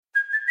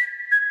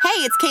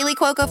Hey, it's Kaylee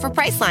Cuoco for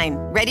Priceline.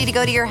 Ready to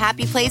go to your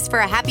happy place for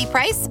a happy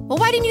price? Well,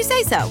 why didn't you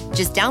say so?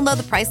 Just download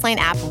the Priceline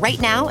app right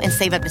now and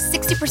save up to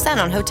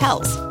 60% on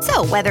hotels.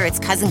 So whether it's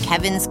Cousin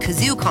Kevin's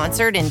Kazoo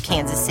Concert in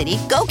Kansas City,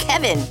 go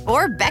Kevin,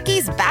 or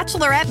Becky's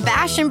Bachelorette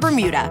Bash in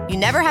Bermuda, you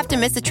never have to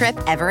miss a trip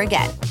ever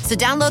again. So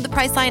download the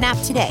Priceline app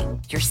today.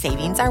 Your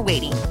savings are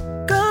waiting.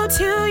 Go to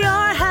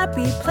your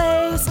happy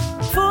place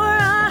for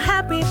a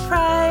happy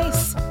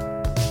price.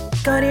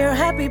 Go to your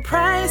happy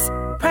price,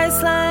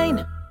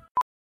 Priceline.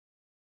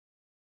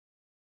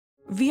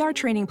 VR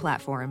training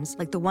platforms,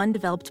 like the one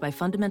developed by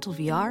Fundamental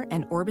VR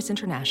and Orbis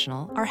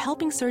International, are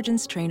helping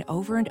surgeons train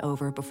over and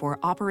over before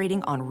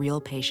operating on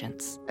real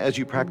patients. As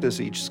you practice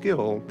each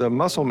skill, the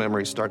muscle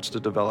memory starts to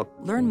develop.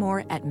 Learn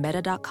more at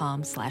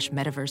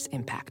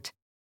meta.com/metaverseimpact.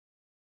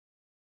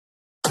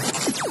 I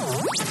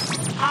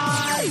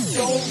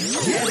Don't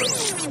Get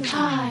It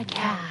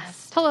podcast.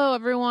 Hello,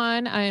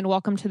 everyone, and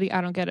welcome to the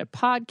I Don't Get It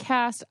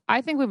podcast.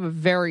 I think we have a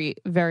very,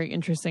 very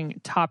interesting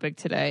topic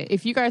today.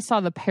 If you guys saw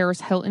the Paris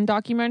Hilton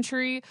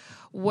documentary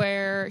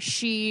where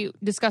she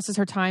discusses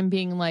her time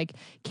being like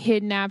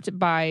kidnapped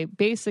by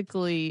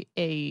basically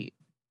a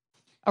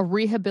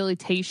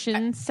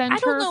rehabilitation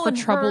center for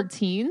troubled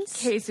teens.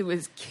 Case it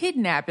was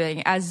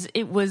kidnapping, as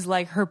it was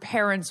like her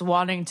parents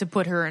wanting to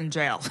put her in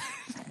jail.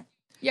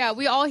 Yeah,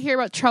 we all hear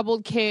about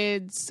troubled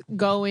kids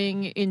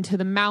going into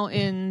the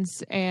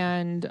mountains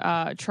and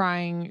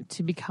trying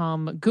to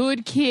become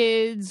good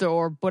kids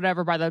or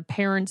whatever by the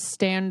parents'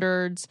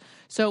 standards.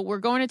 So we're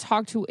going to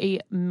talk to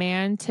a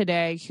man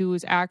today who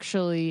was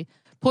actually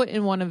put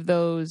in one of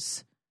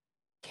those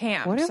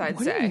camps, what I'd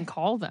do say. you even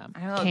call them?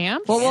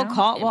 Camps? Well,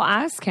 we'll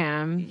ask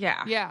him.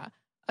 Yeah. Yeah.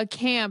 A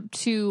camp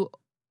to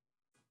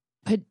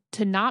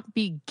not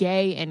be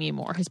gay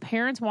anymore. His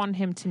parents wanted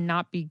him to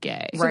not be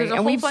gay. So there's a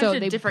whole bunch of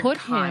different put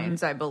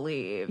kinds, I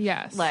believe.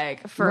 Yes.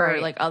 Like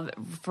for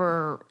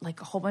for a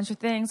whole bunch of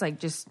things. Like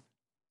just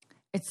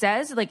it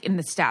says like in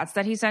the stats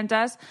that he sent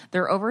us,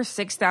 there are over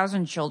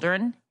 6,000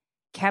 children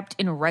kept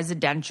in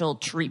residential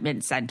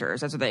treatment centers.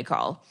 That's what they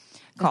call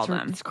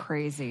them. It's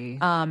crazy.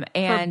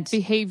 And for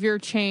behavior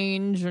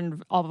change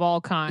and of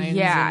all kinds.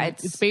 Yeah, and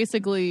it's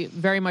basically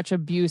very much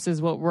abuse is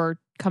what we're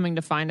coming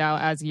to find out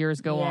as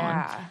years go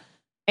on.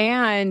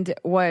 And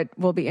what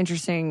will be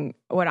interesting,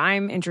 what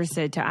I'm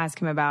interested to ask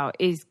him about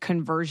is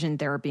conversion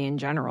therapy in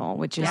general,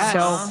 which is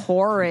so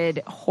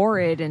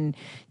horrid and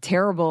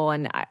terrible.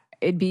 And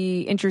it'd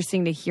be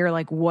interesting to hear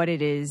like what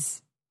it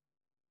is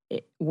Yeah,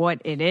 like,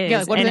 what and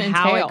does it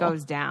how entail? it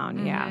goes down.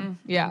 Mm-hmm.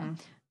 Yeah.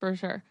 For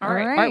sure. All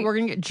right. All right. We're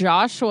going to get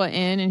Joshua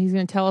in, and he's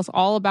going to tell us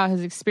all about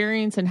his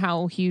experience and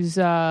how he's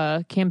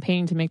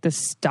campaigning to make this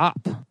stop.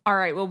 All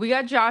right. Well, we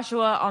got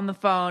Joshua on the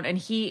phone, and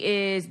he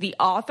is the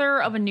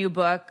author of a new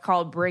book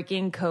called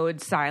Breaking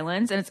Code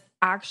Silence. And it's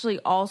actually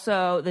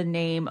also the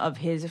name of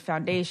his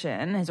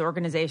foundation, his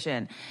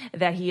organization,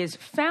 that he has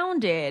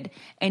founded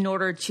in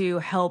order to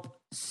help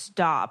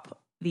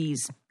stop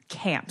these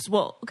camps.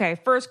 Well, okay.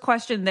 First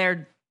question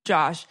there,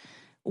 Josh.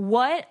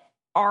 What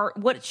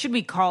should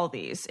we call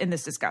these in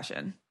this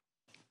discussion?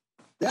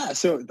 Yeah.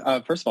 So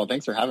first of all,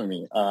 thanks for having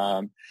me.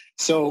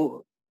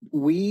 So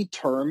we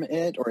term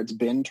it, or it's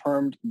been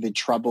termed, the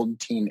troubled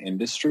teen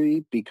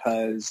industry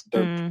because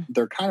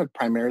they're kind of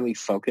primarily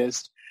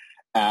focused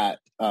at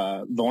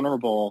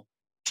vulnerable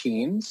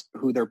teens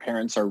who their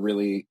parents are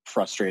really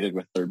frustrated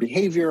with their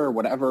behavior or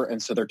whatever.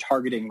 And so they're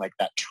targeting like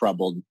that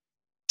troubled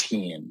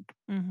teen,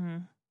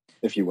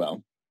 if you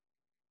will.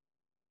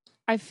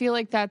 I feel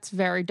like that's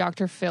very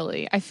Dr.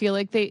 Philly. I feel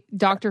like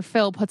Dr.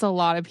 Phil puts a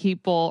lot of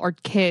people or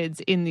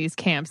kids in these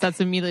camps.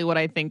 That's immediately what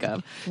I think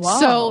of. Wow.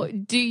 So so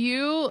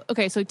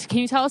can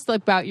you tell us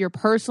like, about your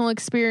personal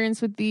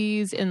experience with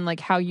these and like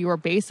how you were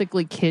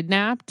basically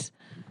kidnapped?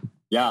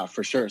 Yeah,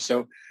 for sure.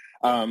 So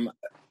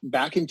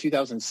back in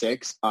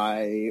 2006,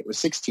 I was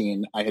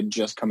 16. I had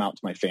just come out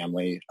to my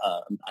family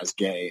as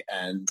gay,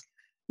 and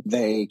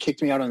they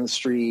kicked me out on the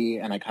street,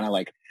 and I kind of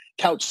like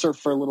couch surfed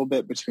for a little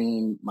bit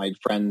between my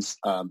friends'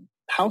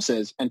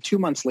 houses. And 2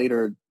 months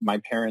later, my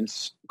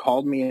parents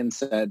called me and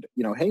said,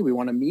 hey, we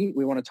want to meet.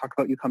 We want to talk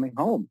about you coming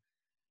home.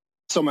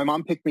 So my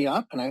mom picked me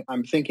up, and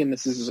I'm thinking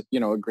this is,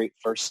 a great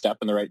first step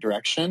in the right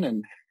direction.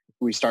 And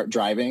we start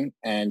driving,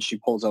 and she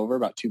pulls over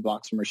about 2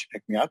 blocks from where she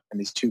picked me up. And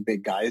these 2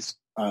 big guys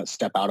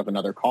step out of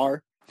another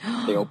car.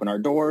 They open our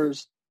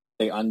doors.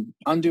 They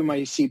undo my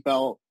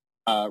seatbelt,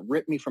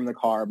 rip me from the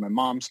car. My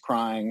mom's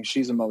crying.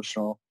 She's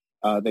emotional.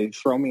 They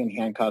throw me in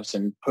handcuffs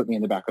and put me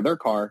in the back of their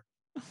car.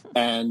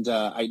 And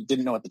I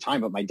didn't know at the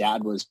time, but my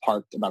dad was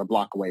parked about a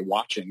block away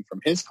watching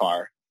from his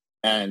car.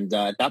 And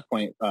at that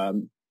point,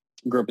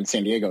 grew up in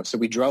San Diego. So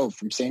we drove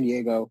from San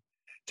Diego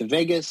to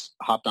Vegas,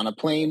 hopped on a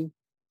plane,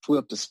 flew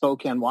up to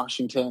Spokane,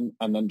 Washington,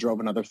 and then drove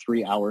another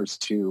 3 hours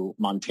to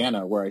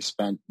Montana, where I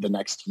spent the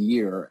next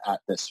year at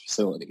this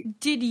facility.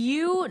 Did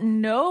you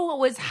know what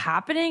was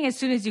happening as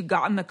soon as you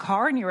got in the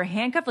car and you were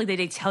handcuffed? Like, did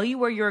they tell you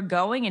where you were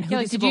going and who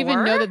these did people you even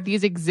were? know that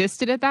these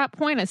existed at that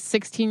point at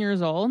 16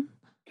 years old?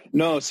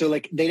 No. So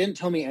like, they didn't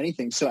tell me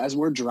anything. So as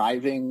we're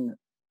driving,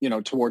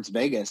 towards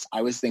Vegas,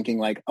 I was thinking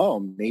like, oh,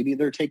 maybe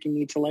they're taking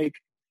me to like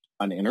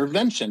an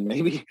intervention.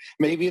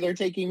 Maybe they're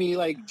taking me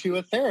like to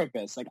a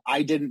therapist. Like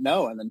I didn't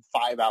know. And then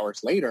 5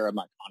 hours later, I'm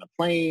like on a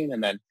plane,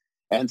 and then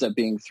it ends up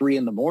being 3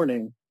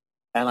 a.m.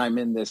 and I'm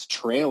in this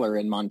trailer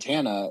in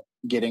Montana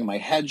getting my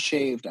head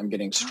shaved. I'm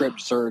getting strip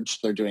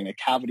searched. They're doing a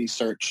cavity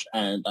search,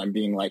 and I'm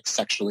being like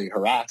sexually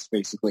harassed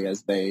basically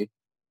as they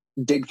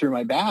dig through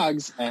my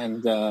bags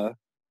and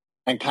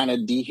kind of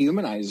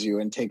dehumanize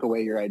you and take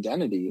away your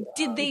identity.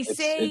 Did they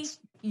say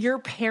your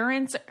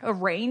parents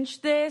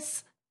arranged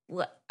this?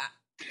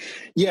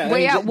 Yeah. Well,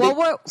 yeah.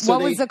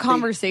 What was the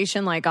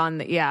conversation like on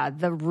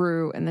the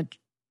route and the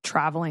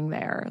traveling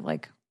there?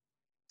 Like,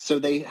 so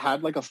they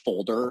had like a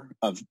folder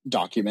of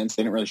documents.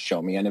 They didn't really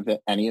show me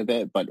any of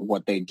it, but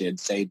what they did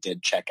say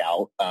did check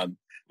out.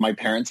 My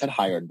parents had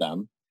hired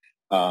them.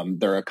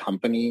 They're a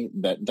company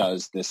that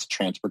does this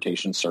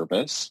transportation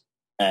service,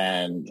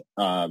 and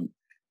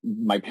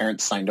my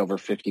parents signed over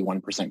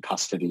 51%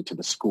 custody to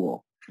the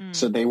school.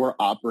 So they were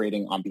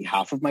operating on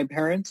behalf of my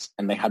parents,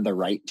 and they had the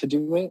right to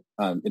do it.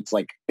 It's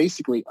like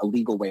basically a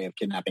legal way of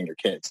kidnapping your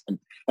kids.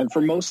 And for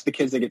most of the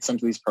kids that get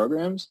sent to these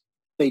programs,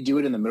 they do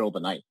it in the middle of the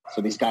night.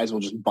 So these guys will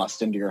just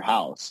bust into your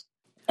house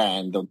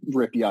and they'll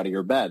rip you out of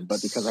your bed.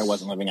 But because I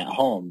wasn't living at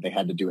home, they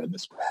had to do it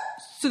this way.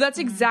 So that's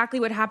exactly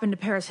what happened to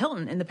Paris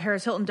Hilton in the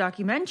Paris Hilton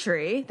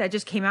documentary that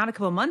just came out a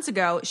couple of months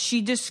ago.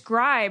 She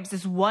describes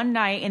this one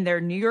night in their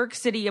New York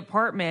City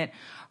apartment,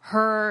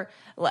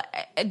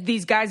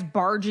 these guys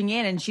barging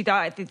in, and she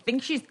thought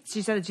she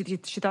said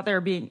that she thought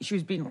she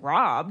was being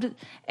robbed,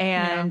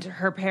 and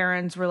her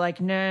parents were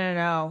like,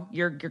 no,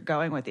 you're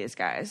going with these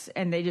guys,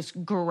 and they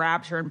just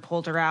grabbed her and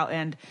pulled her out.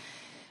 And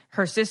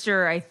her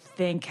sister, I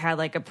think, had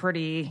like a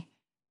pretty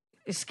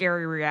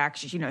scary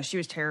reaction. You know, she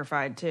was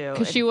terrified too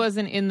because she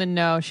wasn't in the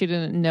know. She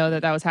didn't know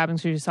that was happening,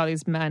 so she saw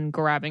these men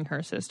grabbing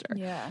her sister.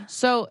 Yeah.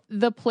 So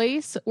the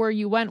place where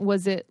you went,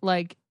 was it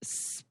like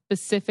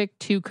specific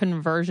to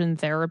conversion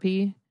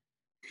therapy?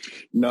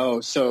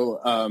 No. So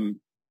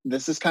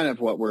this is kind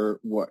of what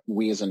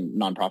we as a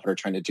nonprofit are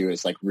trying to do,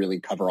 is like really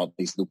cover all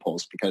these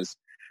loopholes, because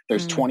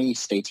there's 20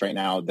 states right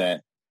now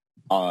that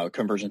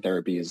conversion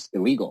therapy is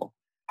illegal.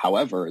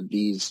 However,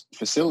 these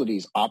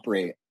facilities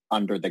operate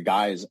under the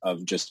guise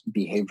of just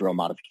behavioral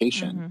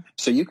modification. Mm-hmm.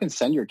 So you can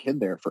send your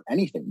kid there for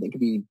anything. They could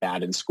be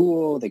bad in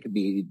school. They could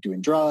be doing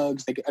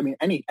drugs.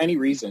 Any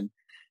reason.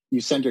 You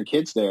send your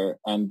kids there,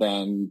 and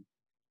then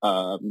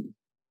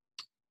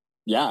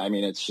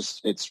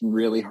it's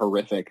really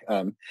horrific.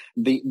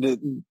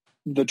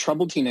 The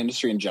troubled teen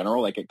industry in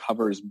general, like it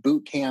covers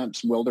boot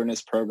camps,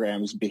 wilderness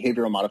programs,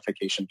 behavioral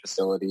modification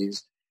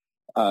facilities,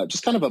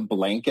 just kind of a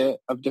blanket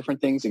of different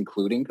things,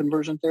 including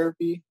conversion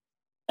therapy.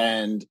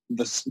 And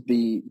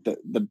the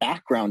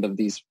background of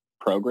these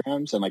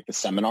programs and like the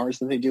seminars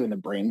that they do and the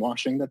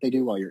brainwashing that they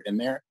do while you're in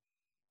there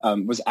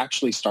was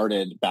actually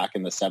started back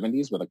in the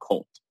 70s with a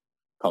cult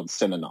called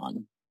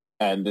Synanon.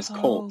 And this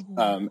cult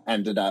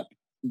ended up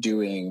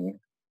doing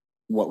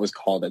what was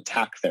called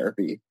attack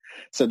therapy.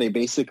 So they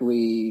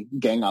basically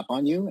gang up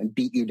on you and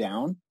beat you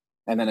down.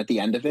 And then at the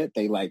end of it,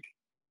 they like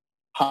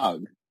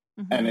hug.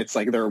 Mm-hmm. And it's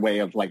like their way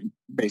of like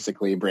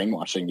basically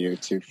brainwashing you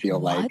to feel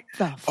like,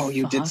 oh,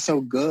 you did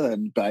so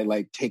good by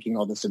like taking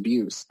all this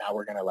abuse. Now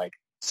we're going to like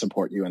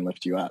support you and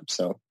lift you up.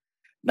 So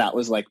that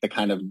was like the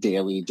kind of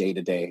daily,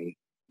 day-to-day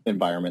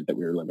environment that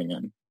we were living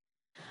in.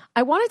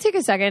 I want to take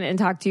a second and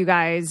talk to you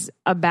guys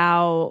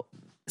about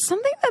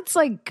something that's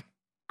like,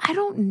 I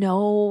don't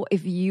know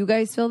if you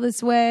guys feel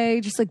this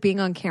way, just like being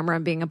on camera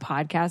and being a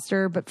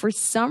podcaster, but for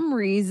some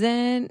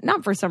reason,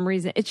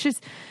 it's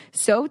just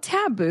so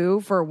taboo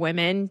for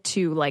women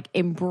to like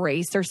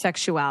embrace their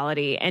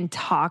sexuality and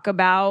talk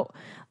about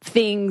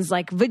things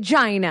like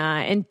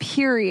vagina and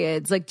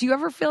periods. Like, do you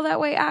ever feel that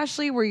way,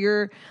 Ashley, where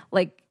you're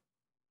like,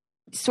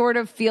 sort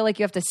of feel like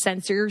you have to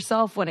censor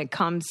yourself when it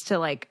comes to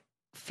like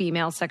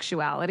female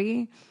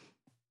sexuality?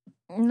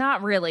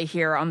 Not really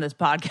here on this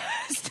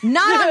podcast.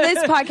 Not on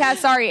this podcast,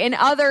 sorry, in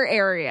other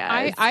areas.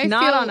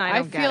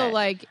 I feel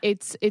like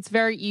it's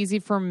very easy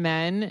for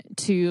men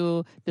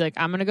to be like,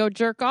 I'm going to go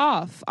jerk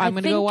off. I'm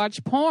going to go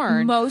watch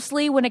porn.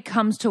 Mostly when it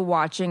comes to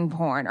watching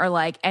porn or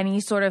like any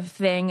sort of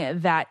thing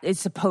that is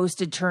supposed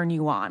to turn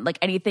you on, like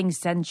anything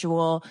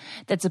sensual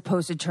that's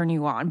supposed to turn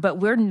you on. But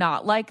we're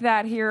not like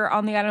that here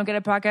on the I Don't Get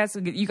It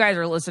podcast. You guys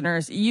are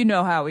listeners. You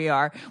know how we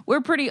are.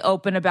 We're pretty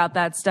open about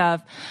that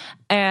stuff.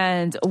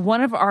 And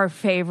one of our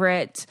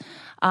favorite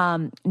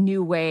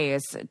new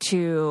ways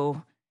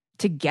to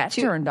get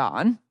turned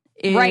on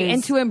is, right,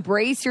 and to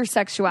embrace your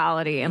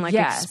sexuality and like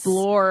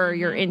explore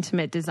your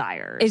intimate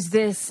desires. Is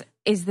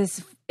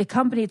this a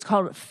company? It's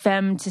called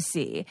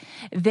Femtasy.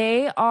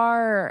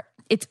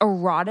 It's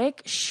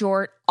erotic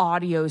short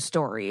audio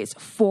stories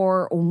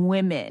for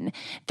women.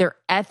 They're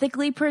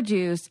ethically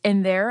produced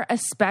and they're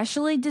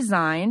especially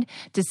designed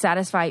to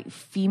satisfy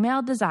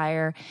female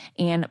desire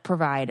and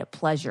provide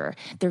pleasure.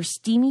 They're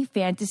steamy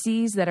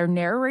fantasies that are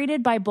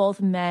narrated by both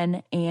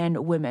men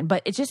and women,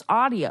 but it's just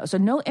audio, so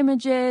no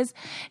images.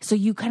 So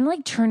you kind of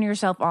like turn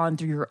yourself on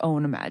through your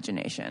own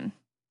imagination.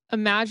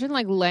 imagine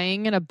like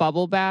laying in a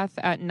bubble bath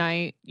at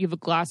night. You have a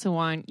glass of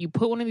wine. You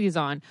put one of these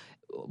on,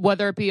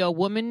 whether it be a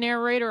woman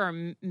narrator or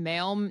a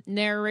male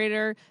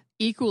narrator,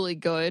 equally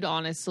good,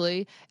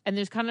 honestly. And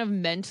there's kind of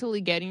mentally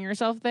getting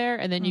yourself there,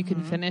 and then you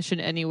can finish in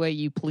any way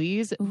you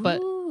please. Ooh.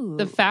 But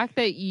the fact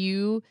that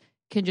you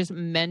can just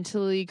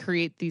mentally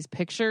create these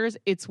pictures,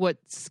 it's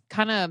what's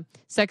kind of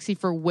sexy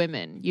for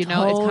women, you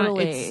know.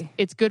 Totally.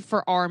 It's good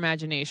for our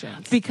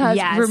imaginations. Because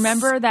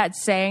remember that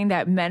saying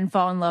that men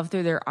fall in love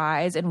through their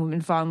eyes and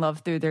women fall in love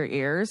through their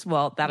ears?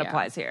 Well, that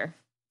applies here.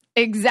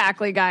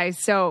 Exactly, guys.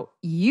 So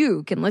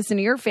you can listen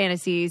to your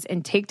fantasies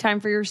and take time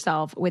for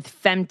yourself with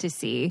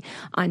Femtasy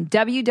on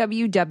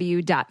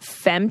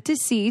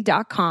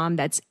www.femtasy.com.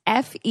 That's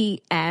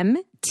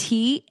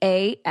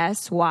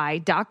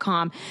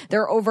FEMTASY.com.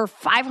 There are over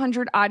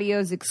 500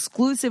 audios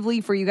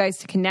exclusively for you guys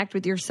to connect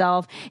with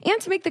yourself and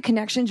to make the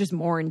connection just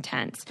more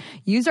intense.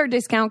 Use our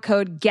discount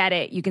code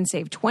GETIT. You can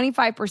save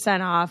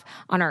 25% off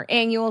on our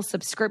annual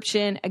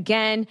subscription.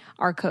 Again,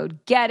 our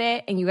code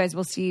GETIT, and you guys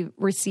will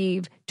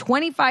receive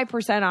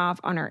 25% off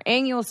on our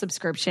annual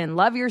subscription.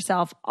 Love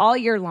yourself all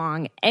year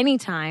long,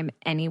 anytime,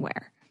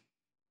 anywhere.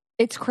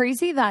 It's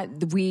crazy that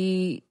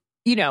the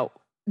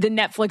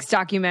Netflix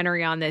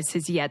documentary on this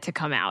has yet to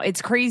come out.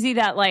 It's crazy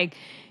that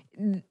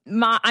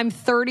I'm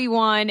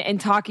 31 and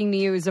talking to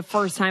you is the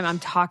first time I'm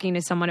talking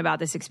to someone about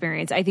this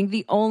experience. I think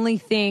the only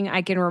thing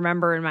I can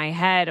remember in my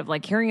head of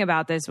hearing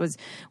about this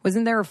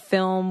wasn't there a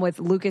film with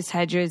Lucas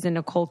Hedges and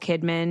Nicole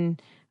Kidman,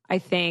 I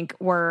think,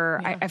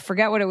 where I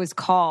forget what it was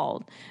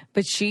called,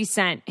 but she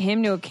sent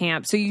him to a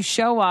camp. So you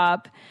show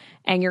up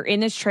and you're in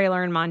this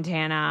trailer in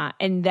Montana,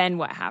 and then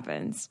what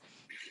happens?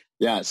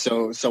 Yeah.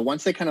 So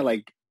once they kind of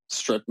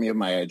stripped me of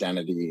my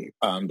identity,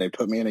 they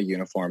put me in a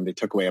uniform. They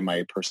took away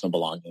my personal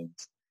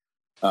belongings,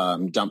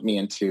 dumped me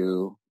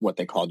into what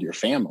they called your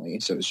family.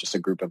 So it was just a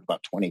group of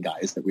about 20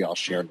 guys that we all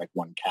shared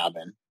one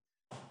cabin.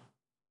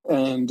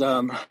 And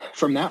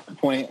from that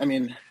point, I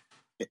mean,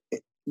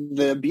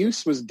 the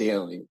abuse was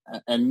daily.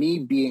 And me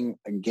being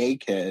a gay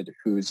kid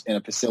who's in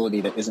a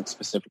facility that isn't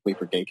specifically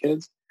for gay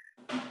kids,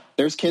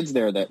 there's kids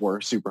there that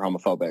were super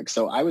homophobic.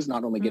 So I was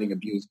not only getting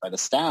abused by the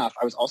staff,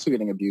 I was also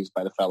getting abused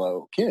by the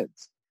fellow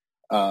kids.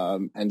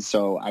 And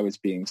so I was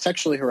being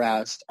sexually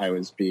harassed. I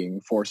was being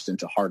forced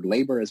into hard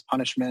labor as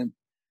punishment.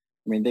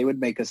 I mean, they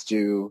would make us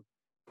do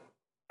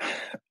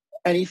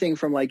anything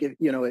from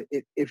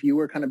if you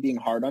were kind of being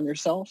hard on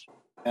yourself,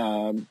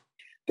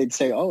 they'd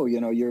say, oh,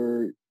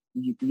 you're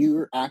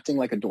acting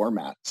like a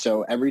doormat.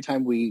 So every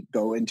time we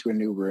go into a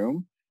new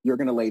room, you're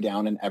going to lay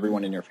down and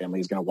everyone in your family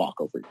is going to walk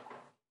over you.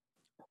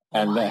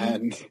 And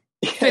then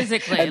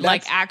physically, and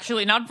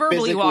actually, not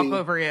verbally walk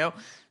over you.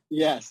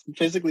 Yes,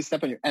 physically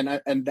step on you.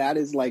 And that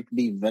is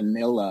the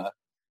vanilla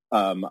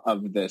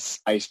of this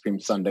ice cream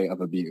sundae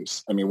of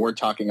abuse. I mean, we're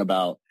talking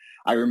about,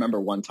 I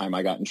remember one time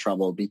I got in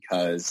trouble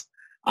because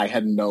I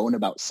had known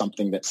about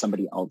something that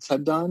somebody else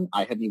had done.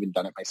 I hadn't even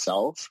done it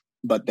myself,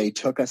 but they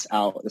took us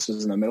out. This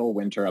was in the middle of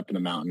winter up in the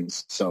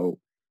mountains. So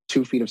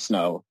 2 feet of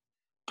snow,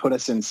 put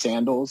us in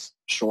sandals,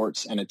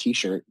 shorts, and a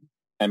t-shirt,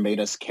 and made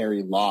us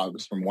carry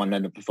logs from one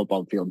end of the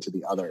football field to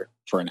the other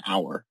for an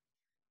hour.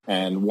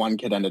 And one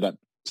kid ended up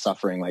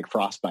suffering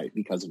frostbite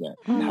because of it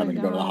and having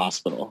to go to the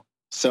hospital.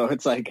 So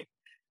it's I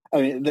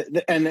mean,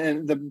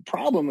 the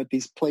problem with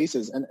these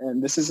places,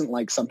 and this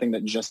isn't something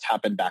that just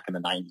happened back in the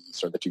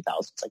 90s or the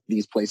 2000s.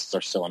 These places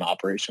are still in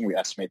operation. We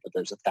estimate that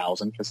there's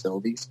 1,000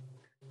 facilities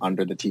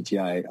under the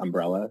TTI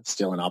umbrella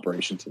still in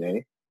operation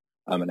today.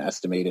 An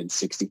estimated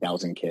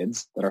 60,000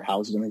 kids that are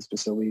housed in these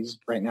facilities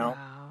right now.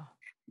 Wow.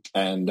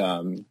 And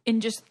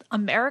in just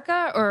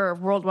America or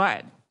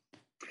worldwide?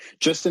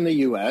 Just in the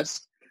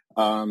U.S.,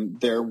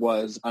 there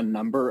was a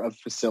number of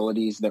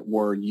facilities that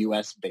were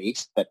U.S.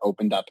 based that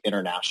opened up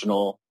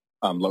international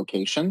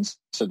locations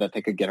so that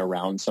they could get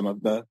around some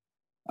of the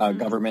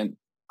government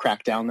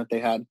crackdown that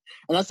they had.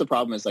 And that's the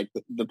problem is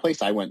the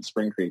place I went,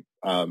 Spring Creek,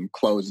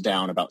 closed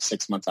down about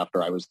 6 months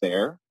after I was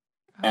there.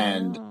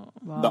 And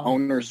the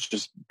owners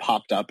just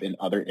popped up in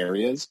other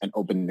areas and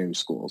opened new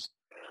schools.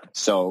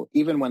 So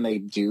even when they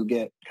do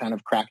get kind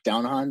of cracked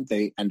down on,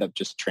 they end up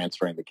just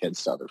transferring the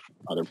kids to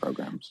other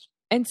programs.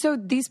 And so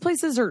these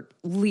places are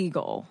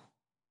legal.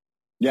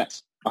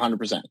 Yes,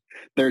 100%.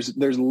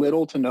 There's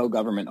little to no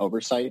government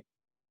oversight.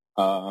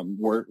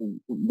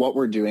 What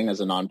we're doing as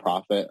a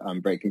nonprofit,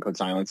 Breaking Code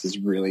Silence, is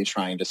really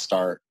trying to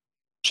start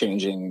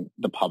changing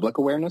the public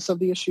awareness of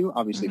the issue,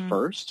 obviously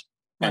first,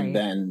 and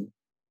then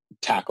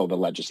tackle the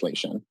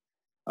legislation.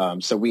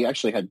 So we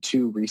actually had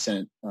 2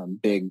 recent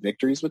big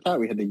victories with that.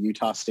 We had the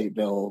Utah State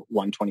Bill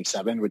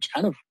 127, which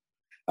kind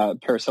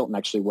of Paris Hilton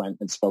actually went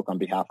and spoke on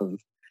behalf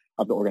of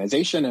the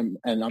organization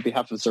and on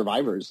behalf of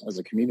survivors as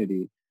a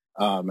community,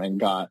 and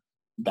got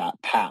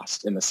that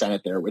passed in the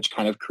Senate there, which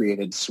kind of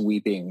created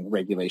sweeping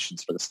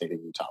regulations for the state of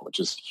Utah, which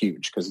is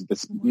huge because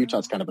Utah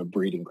is kind of a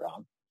breeding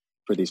ground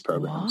for these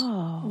programs.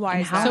 Wow. Why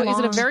is that? So is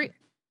it a very...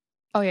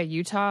 Oh, yeah,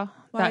 Utah?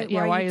 Why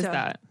is Utah?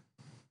 that?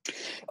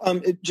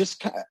 It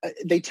just,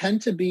 they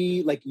tend to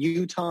be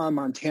Utah,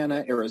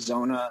 Montana,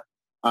 Arizona.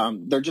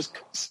 They're just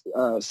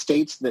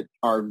states that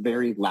are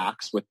very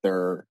lax with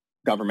their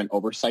government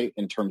oversight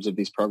in terms of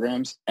these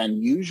programs.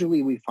 And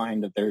usually we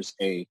find that there's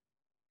a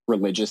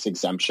religious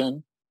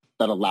exemption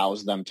that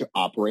allows them to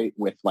operate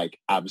with like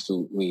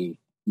absolutely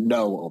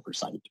no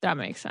oversight. That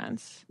makes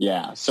sense.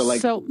 Yeah.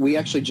 So we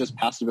actually just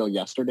passed a bill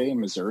yesterday in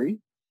Missouri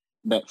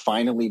that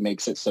finally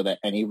makes it so that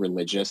any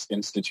religious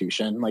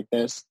institution like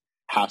this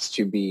has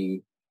to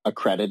be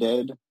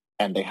accredited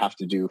and they have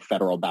to do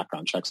federal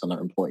background checks on their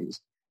employees.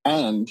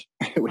 And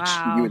which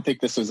you would think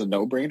this was a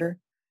no-brainer,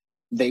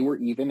 they were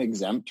even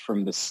exempt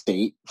from the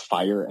state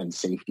fire and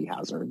safety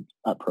hazard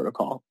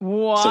protocol.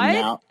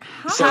 What?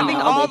 So having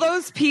all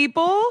those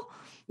people?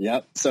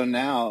 Yep. So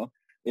now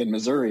in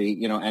Missouri,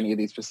 you know, any of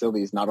these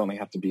facilities not only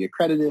have to be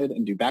accredited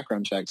and do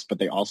background checks, but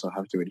they also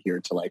have to adhere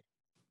to like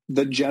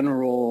the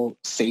general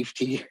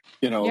safety,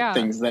 you know,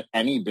 things that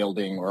any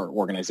building or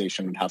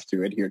organization would have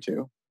to adhere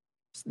to.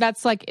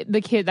 That's like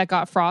the kid that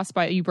got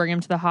frostbite. You bring him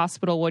to the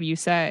hospital. What do you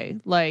say?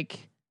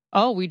 Like,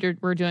 oh,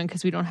 we're doing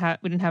because we didn't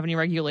have any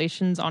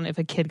regulations on if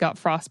a kid got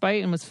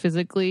frostbite and was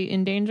physically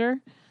in danger.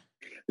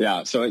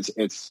 Yeah, so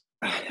it's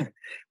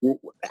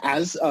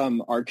as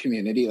our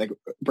community, like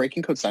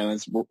Breaking Code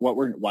Silence,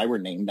 why we're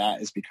named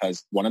that is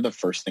because one of the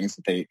first things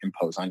that they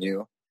impose on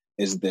you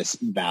is this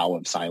vow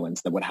of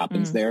silence, that what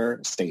happens there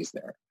stays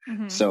there.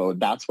 Mm-hmm. So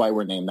that's why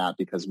we're named that,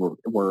 because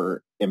we're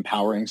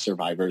empowering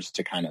survivors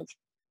to kind of,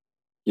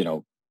 you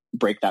know,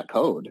 break that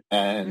code.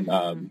 And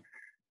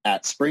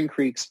at Spring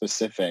Creek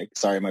specific,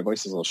 sorry, my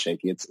voice is a little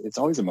shaky. It's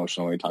always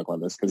emotional when we talk about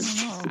this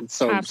because it's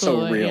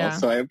so real. Yeah.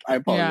 So I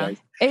apologize.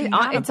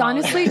 Yeah. It's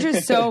honestly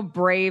just so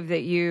brave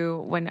that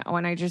you, when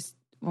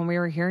we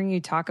were hearing you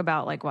talk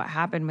about like what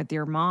happened with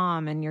your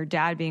mom and your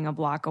dad being a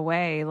block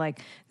away, like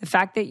the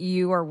fact that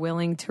you are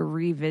willing to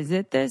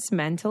revisit this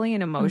mentally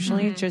and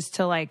emotionally just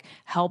to like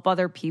help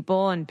other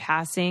people and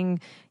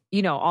passing,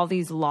 you know, all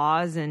these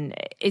laws. And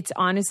it's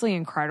honestly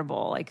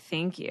incredible. Like,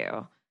 thank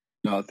you.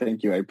 No,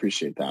 thank you. I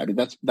appreciate that. I mean,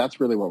 that's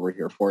really what we're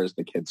here for, is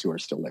the kids who are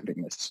still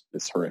living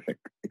this horrific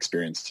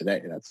experience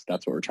today.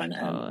 That's what we're trying to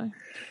end.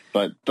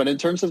 But in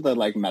terms of the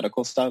like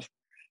medical stuff,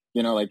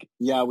 you know, like,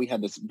 yeah, we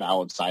had this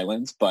vow of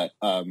silence, but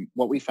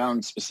what we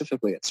found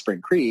specifically at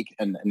Spring Creek,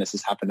 and this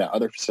has happened at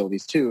other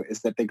facilities too,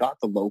 is that they got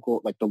the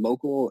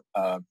local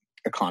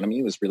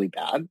economy was really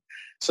bad.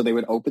 So they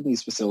would open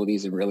these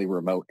facilities in really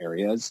remote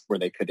areas where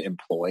they could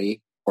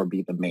employ or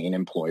be the main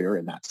employer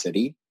in that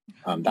city.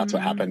 That's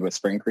what happened with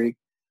Spring Creek.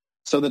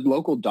 So the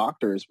local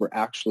doctors were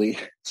actually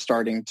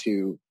starting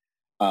to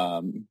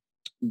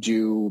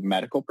do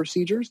medical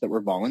procedures that were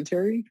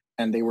voluntary,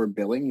 and they were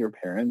billing your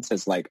parents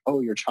as like,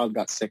 oh, your child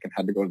got sick and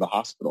had to go to the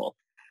hospital.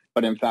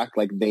 But in fact,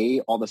 like,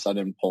 they all of a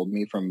sudden pulled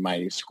me from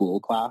my school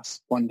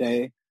class one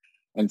day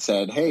and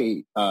said,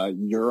 hey,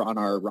 you're on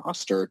our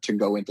roster to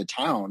go into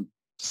town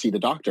to see the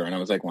doctor. And I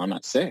was like, well, I'm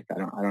not sick. I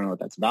don't know what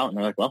that's about. And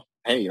they're like, well,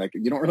 hey, like,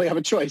 you don't really have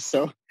a choice,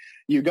 so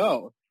you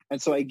go. And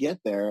so I get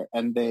there,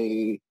 and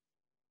they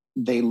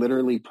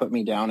literally put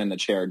me down in the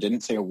chair,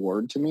 didn't say a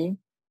word to me.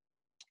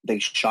 They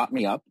shot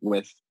me up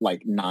with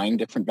like 9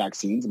 different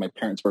vaccines. My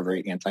parents were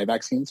very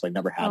anti-vaccine, so I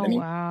never had any.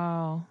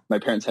 Wow. My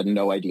parents had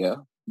no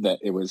idea that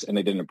it was, and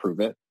they didn't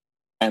approve it.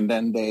 And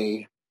then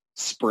they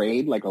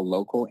sprayed like a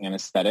local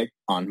anesthetic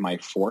on my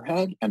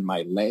forehead and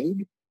my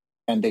leg,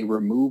 and they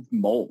removed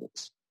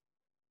moles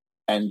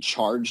and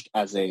charged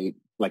as a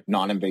like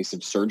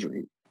non-invasive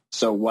surgery.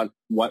 So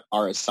what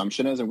our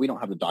assumption is, and we don't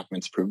have the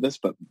documents to prove this,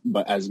 but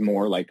as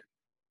more like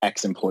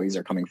ex-employees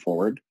are coming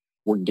forward,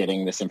 we're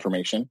getting this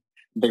information.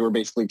 They were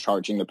basically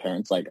charging the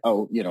parents like,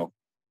 oh, you know,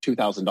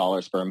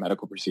 $2,000 for a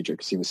medical procedure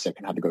because he was sick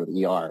and had to go to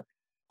the ER.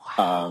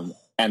 Wow.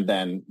 And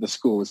then the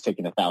school was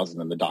taking $1,000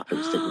 and the doctor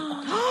was taking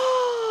 $1,000.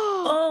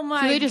 Oh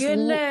my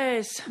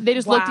goodness. They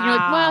just looked and you're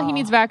like, well, he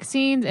needs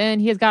vaccines and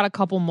he has got a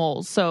couple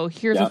moles. So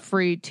here's a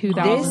free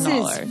 $2,000.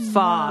 This is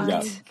fucked.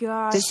 Yep.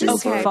 Gosh. This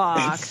is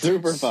fucked. It's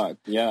super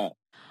fucked. Yeah.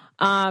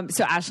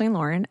 So Ashley and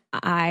Lauren,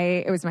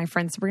 it was my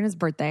friend Sabrina's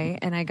birthday,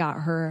 and I got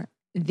her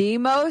the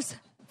most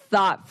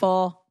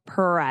thoughtful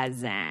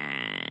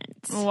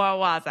present. What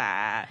was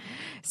that?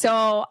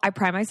 So I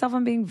pride myself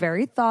on being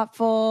very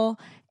thoughtful.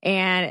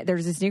 And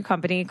there's this new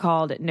company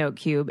called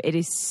NoteCube. It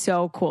is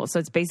so cool. So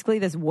it's basically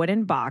this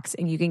wooden box,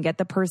 and you can get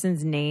the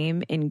person's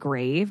name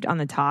engraved on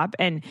the top.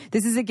 And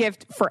this is a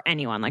gift for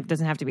anyone. Like, it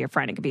doesn't have to be a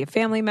friend. It could be a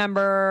family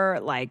member,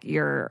 like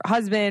your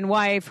husband,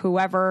 wife,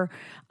 whoever.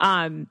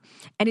 And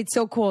it's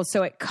so cool.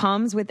 So it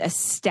comes with a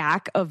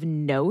stack of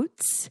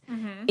notes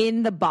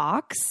in the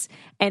box.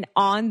 And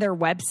on their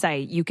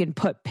website, you can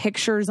put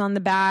pictures on the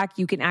back.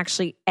 You can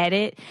actually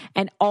edit.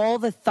 And all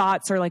the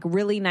thoughts are like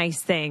really nice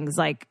things.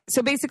 Like,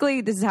 so basically,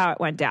 this is how it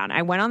went down.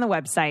 I went on the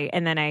website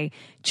and then I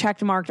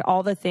checked marked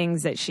all the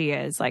things that she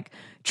is, like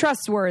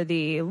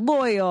trustworthy,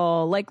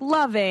 loyal, like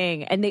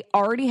loving, and they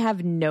already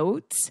have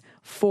notes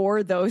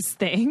for those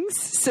things.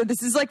 So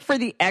this is like for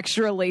the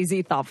extra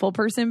lazy, thoughtful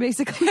person,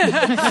 basically.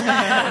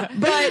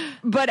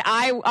 but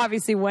I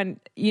obviously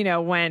went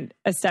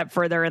a step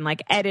further and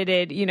like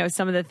edited,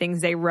 some of the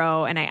things they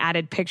wrote, and I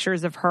added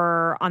pictures of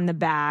her on the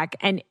back.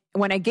 And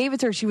when I gave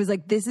it to her, she was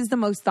like, this is the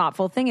most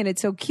thoughtful thing. And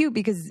it's so cute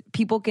because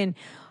people can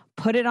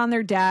put it on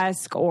their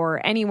desk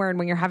or anywhere. And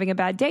when you're having a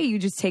bad day, you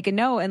just take a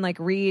note and like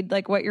read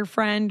like what your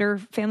friend or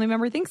family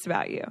member thinks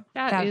about you.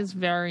 That is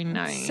very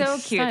nice. So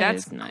cute.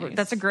 That's nice.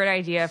 That's a great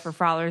idea for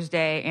Father's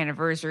Day,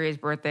 anniversaries,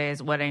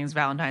 birthdays, weddings,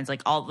 Valentine's,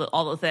 like all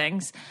the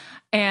things.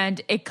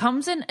 And it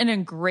comes in an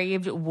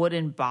engraved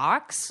wooden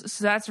box.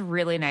 So that's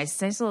really nice.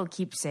 It's a nice little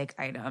keepsake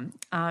item.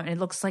 It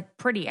looks like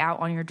pretty out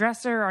on your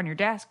dresser, on your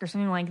desk, or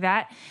something like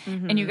that.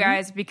 Mm-hmm. And you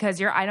guys, because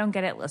you're I Don't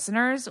Get It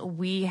listeners,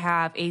 we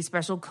have a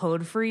special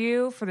code for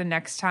you for the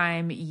next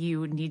time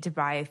you need to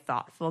buy a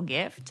thoughtful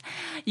gift.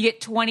 You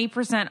get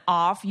 20%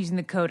 off using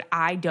the code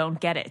I Don't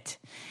Get It.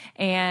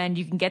 And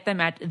you can get them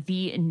at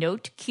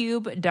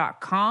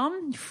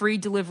thenotecube.com. Free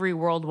delivery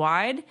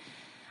worldwide.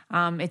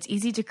 It's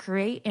easy to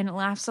create and it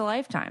lasts a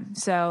lifetime.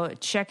 So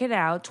check it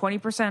out.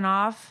 20%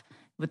 off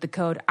with the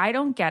code I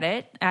Don't Get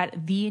It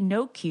at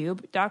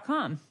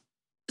thenotecube.com.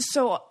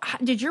 So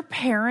did your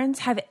parents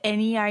have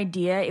any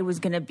idea it was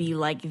going to be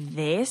like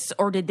this?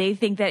 Or did they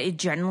think that it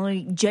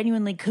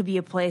genuinely could be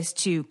a place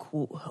to,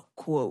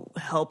 quote,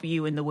 help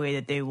you in the way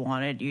that they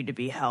wanted you to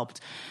be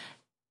helped?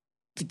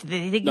 Did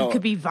they think it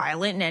could be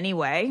violent in any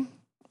way?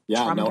 Yeah,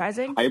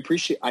 traumatizing? No,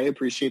 I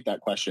appreciate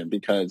that question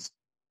because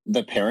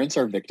the parents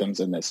are victims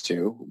in this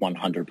too,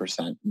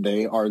 100%.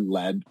 They are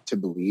led to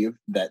believe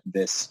that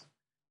this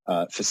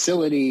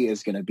facility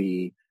is going to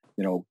be,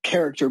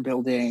 character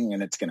building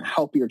and it's going to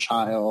help your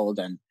child.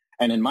 And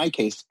in my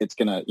case, it's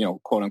going to,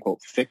 quote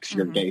unquote, fix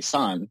your gay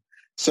son.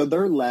 So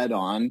they're led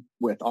on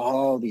with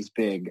all these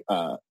big,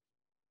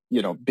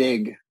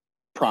 big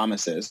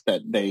promises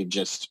that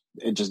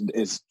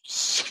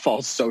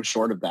falls so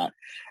short of that.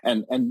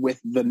 And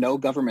with the no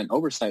government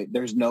oversight,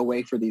 there's no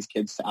way for these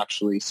kids to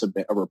actually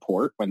submit a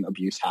report when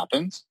abuse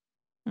happens.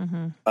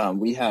 Mm-hmm.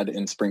 We had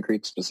in Spring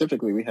Creek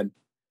specifically, we had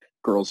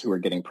girls who were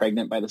getting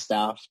pregnant by the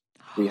staff.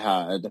 We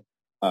had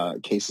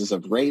cases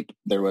of rape.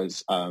 There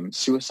was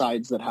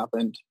suicides that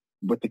happened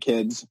with the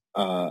kids.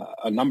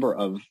 A number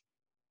of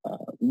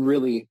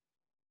really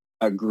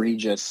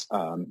egregious.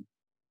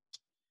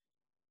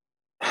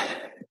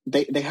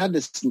 They had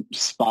this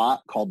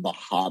spot called the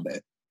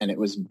Hobbit, and it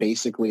was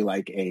basically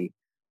like a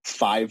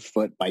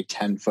 5-foot by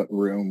 10-foot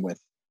room with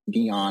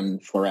neon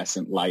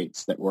fluorescent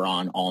lights that were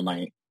on all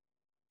night.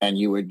 And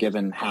you were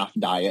given half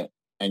diet,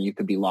 and you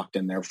could be locked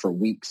in there for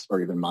weeks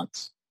or even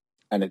months.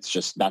 And it's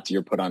just,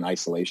 you're put on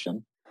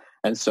isolation.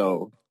 And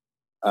so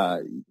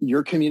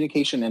your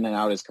communication in and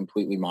out is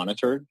completely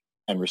monitored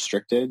and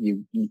restricted.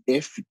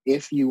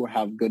 If you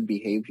have good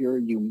behavior,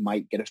 you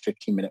might get a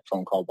 15-minute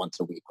phone call once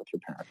a week with your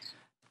parents.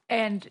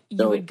 And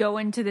you would go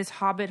into this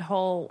hobbit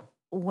hole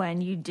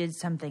when you did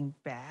something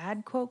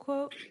bad, quote,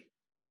 quote?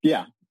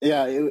 Yeah.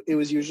 It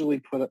was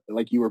usually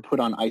you were put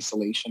on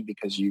isolation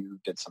because you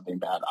did something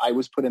bad. I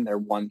was put in there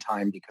one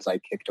time because I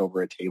kicked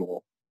over a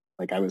table.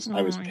 Like I was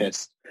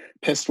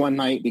pissed one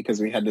night because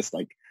we had this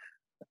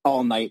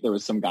all night. There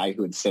was some guy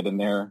who would sit in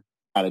there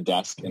at a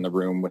desk in the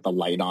room with a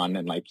light on,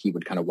 and he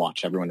would kind of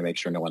watch everyone to make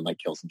sure no one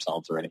kills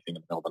themselves or anything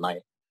in the middle of the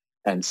night.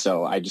 And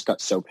so I just got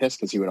so pissed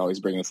because he would always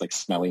bring us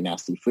smelly,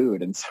 nasty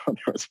food. And so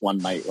there was one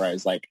night where I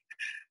was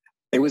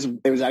it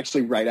was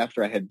actually right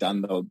after I had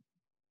done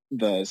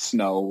the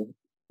snow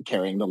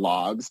carrying the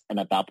logs.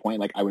 And at that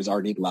point, I was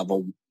already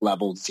level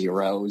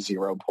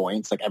 0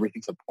 points.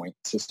 Everything's a point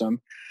system.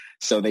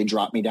 So they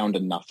dropped me down to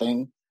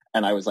nothing.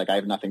 And I was I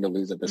have nothing to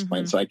lose at this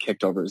point. So I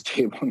kicked over his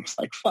table and was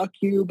like, fuck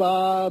you,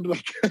 Bob.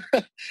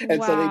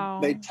 And so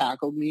they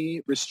tackled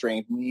me,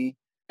 restrained me,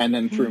 and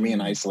then threw me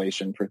in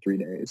isolation for 3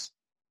 days.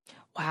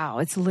 Wow,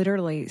 it's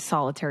literally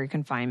solitary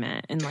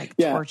confinement and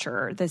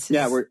torture. This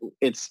is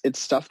it's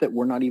stuff that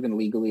we're not even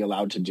legally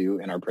allowed to do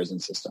in our prison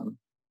system.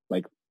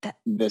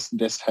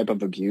 This type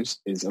of abuse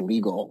is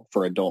illegal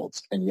for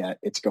adults, and yet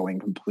it's going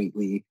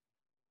completely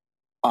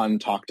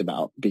untalked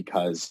about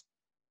because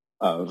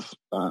of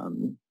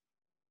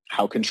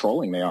how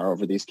controlling they are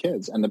over these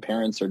kids, and the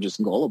parents are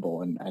just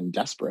gullible and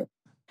desperate.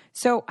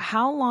 So,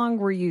 how long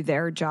were you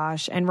there,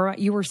 Josh? And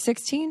you were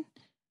 16?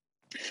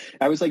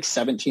 I was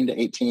 17 to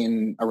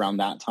 18 around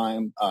that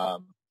time. I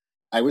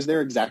was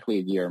there exactly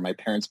a year. My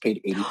parents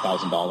paid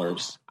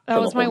 $80,000. That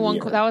was my one.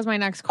 That was my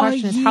next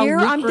question. A year?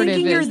 I'm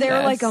thinking you're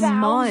there this? a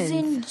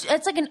month.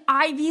 It's like an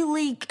Ivy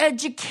League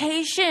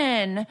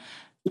education.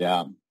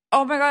 Yeah.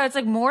 Oh my God,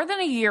 it's more than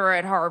a year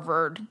at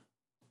Harvard.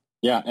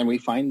 Yeah, and we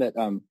find that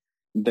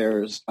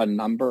there's a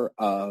number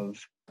of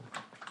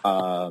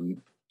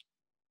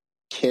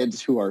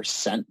kids who are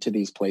sent to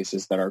these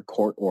places that are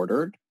court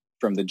ordered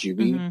from the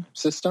juvie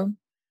system.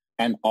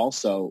 And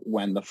also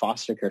when the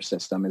foster care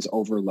system is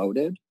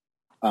overloaded,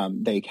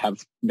 they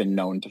have been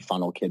known to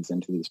funnel kids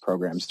into these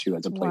programs too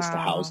as a place to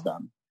house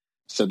them.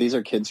 So these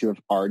are kids who have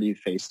already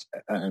faced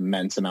an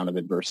immense amount of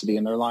adversity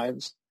in their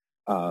lives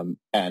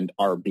and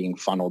are being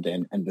funneled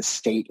in, and the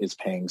state is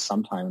paying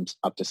sometimes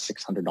up to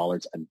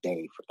 $600 a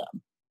day for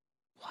them.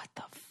 What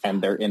the fuck?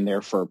 And they're in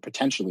there for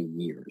potentially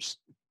years.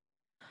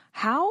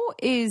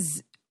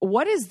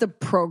 What is the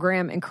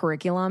program and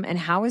curriculum, and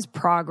how is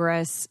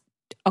progress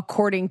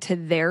according to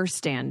their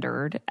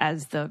standard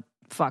as the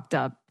fucked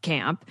up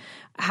camp?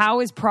 How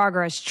is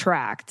progress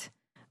tracked?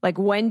 Like,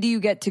 when do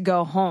you get to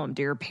go home?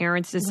 Do your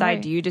parents decide?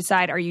 Right. Do you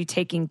decide? Are you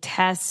taking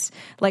tests?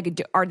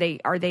 Like, are they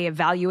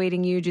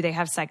evaluating you? Do they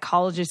have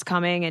psychologists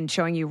coming and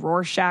showing you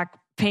Rorschach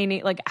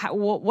painting? Like,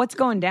 what's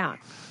going down?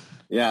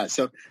 Yeah.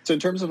 So in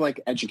terms of like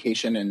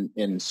education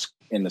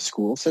in the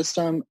school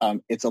system,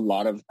 it's a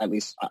lot of, at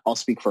least I'll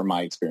speak for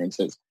my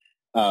experiences.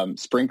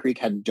 Spring Creek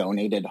had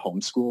donated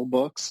homeschool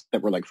books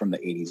that were like from the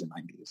 80s and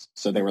 90s.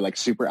 So they were like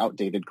super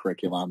outdated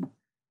curriculum.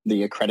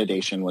 The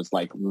accreditation was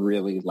like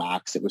really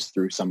lax. It was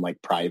through some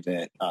like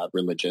private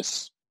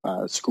religious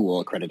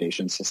school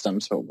accreditation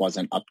system. So it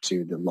wasn't up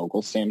to the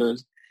local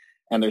standards.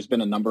 And there's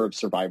been a number of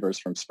survivors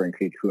from Spring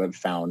Creek who have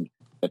found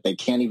that they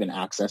can't even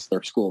access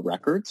their school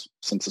records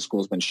since the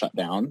school's been shut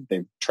down.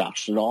 They've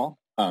trashed it all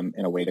in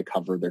a way to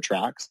cover their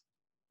tracks.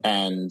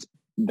 And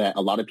that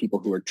a lot of people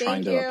who are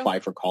trying to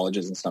apply for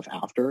colleges and stuff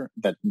after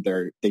that,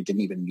 they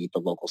didn't even meet the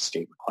local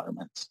state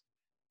requirements,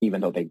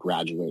 even though they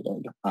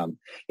graduated.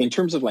 In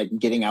terms of like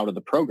getting out of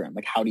the program,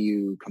 like how do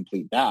you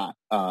complete that?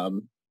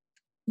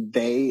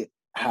 They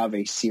have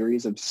a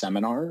series of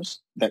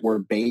seminars that were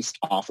based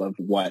off of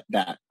what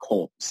that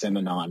cult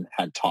Symenon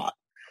had taught,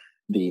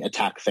 the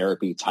attack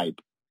therapy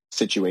type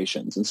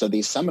situations. And so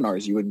these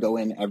seminars, you would go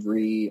in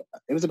it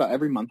was about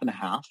every month and a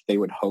half, they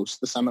would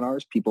host the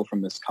seminars. People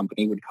from this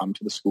company would come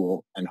to the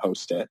school and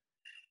host it.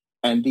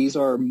 And these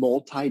are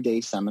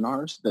multi-day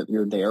seminars that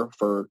you're there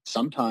for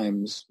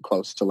sometimes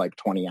close to like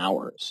 20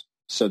 hours.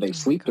 So they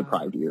sleep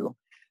deprive you.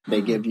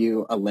 They give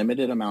you a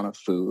limited amount of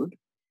food.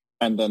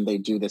 And then they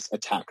do this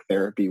attack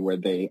therapy where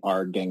they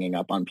are ganging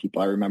up on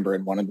people. I remember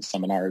in one of the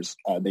seminars,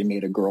 they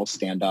made a girl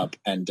stand up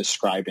and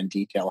describe in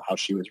detail how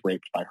she was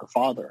raped by her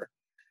father.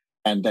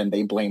 And then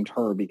they blamed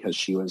her because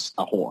she was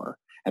a whore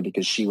and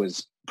because she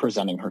was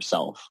presenting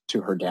herself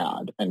to her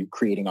dad and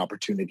creating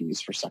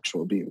opportunities for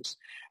sexual abuse.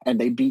 And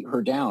they beat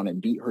her down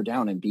and beat her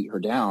down and beat her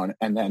down.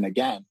 And then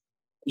again,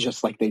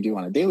 just like they do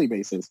on a daily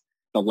basis,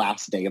 the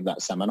last day of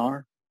that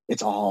seminar,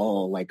 it's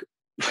all like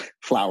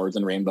flowers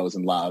and rainbows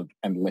and love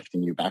and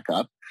lifting you back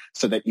up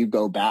so that you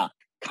go back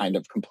kind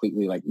of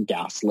completely like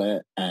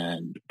gaslit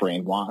and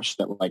brainwashed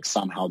that like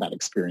somehow that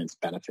experience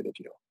benefited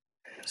you.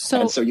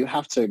 So you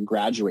have to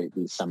graduate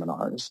these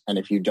seminars. And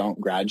if you don't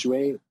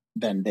graduate,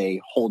 then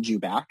they hold you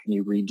back and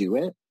you redo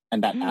it.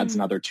 And that adds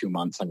another 2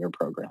 months on your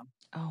program.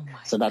 Oh my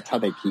So that's how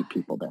they keep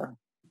people there.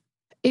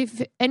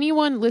 If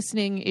anyone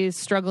listening is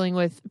struggling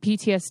with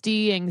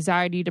PTSD,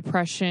 anxiety,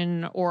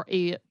 depression, or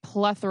a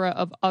plethora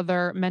of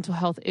other mental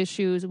health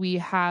issues, we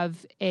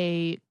have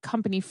a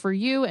company for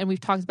you, and we've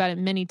talked about it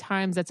many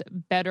times. That's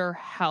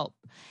BetterHelp.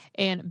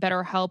 And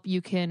BetterHelp,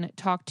 you can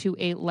talk to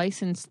a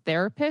licensed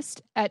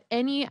therapist at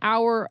any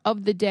hour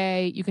of the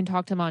day. You can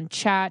talk to them on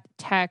chat,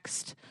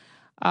 text,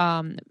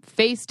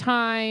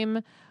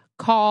 FaceTime,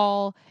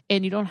 call,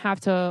 and you don't have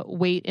to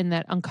wait in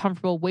that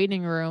uncomfortable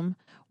waiting room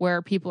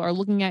where people are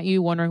looking at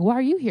you wondering, why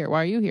are you here?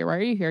 Why are you here? Why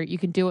are you here? You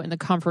can do it in the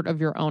comfort of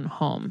your own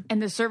home.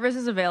 And the service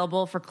is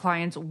available for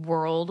clients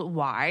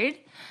worldwide.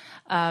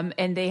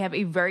 And they have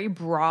a very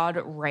broad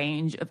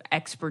range of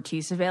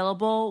expertise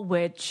available,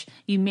 which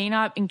you may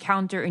not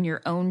encounter in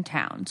your own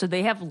town. So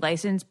they have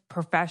licensed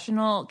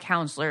professional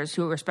counselors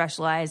who are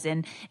specialized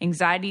in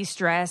anxiety,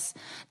 stress,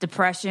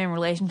 depression,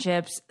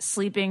 relationships,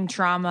 sleeping,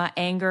 trauma,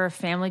 anger,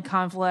 family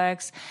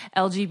conflicts,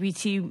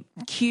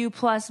 LGBTQ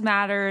plus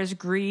matters,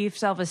 grief,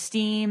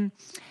 self-esteem.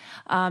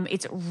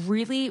 It's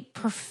really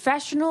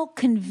professional,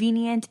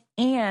 convenient,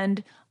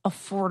 and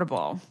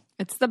affordable.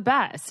 It's the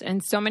best.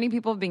 And so many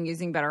people have been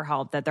using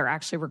BetterHelp that they're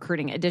actually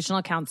recruiting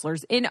additional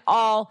counselors in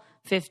all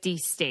 50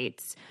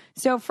 states.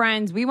 So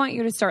friends, we want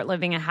you to start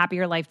living a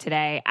happier life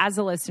today. As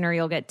a listener,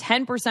 you'll get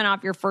 10%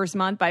 off your first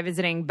month by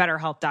visiting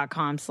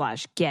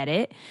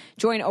betterhelp.com/getit.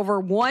 Join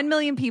over 1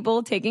 million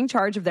people taking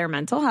charge of their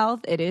mental health.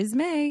 It is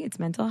May. It's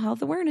Mental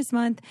Health Awareness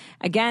Month.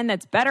 Again,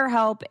 that's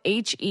BetterHelp,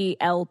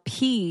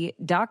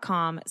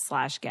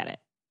 HELP.com/getit.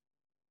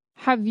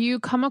 Have you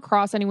come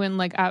across anyone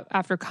like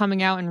after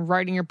coming out and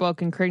writing your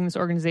book and creating this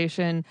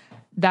organization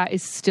that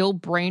is still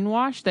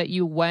brainwashed that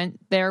you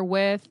went there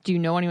with? Do you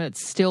know anyone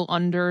that's still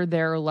under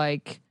their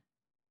like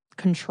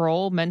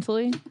control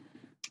mentally?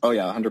 Oh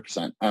yeah,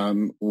 100%.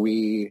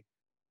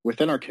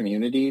 Within our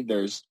community,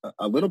 there's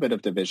a little bit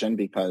of division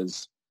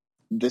because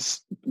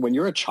when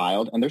you're a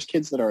child, and there's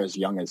kids that are as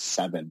young as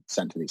 7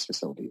 sent to these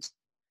facilities.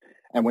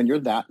 And when you're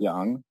that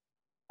young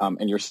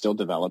and you're still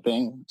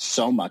developing,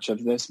 so much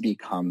of this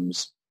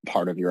becomes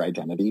part of your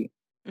identity.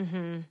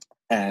 Mm-hmm.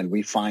 And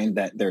we find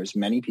that there's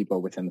many people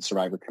within the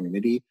survivor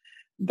community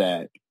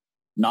that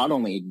not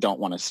only don't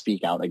want to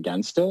speak out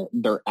against it,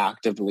 they're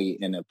actively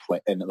in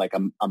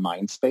a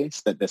mind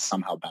space that this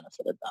somehow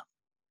benefited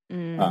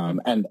them.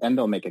 And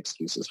they'll make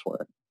excuses for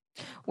it.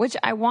 Which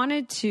I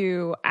wanted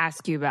to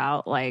ask you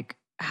about, like,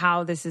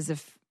 how this has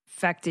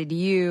affected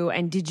you.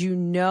 And did you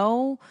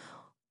know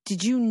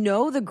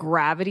the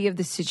gravity of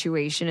the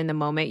situation in the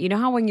moment? You know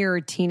how when you're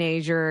a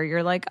teenager,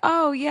 you're like,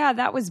 oh yeah,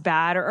 that was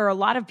bad. Or a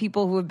lot of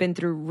people who have been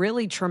through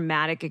really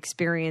traumatic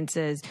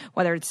experiences,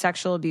 whether it's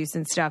sexual abuse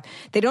and stuff,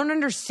 they don't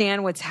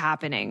understand what's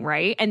happening,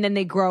 right? And then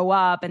they grow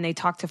up and they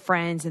talk to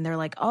friends and they're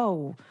like,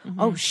 oh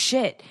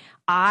shit,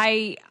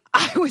 I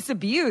was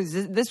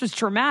abused. This was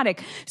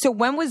traumatic. So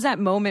when was that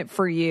moment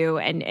for you?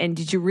 And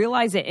did you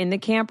realize it in the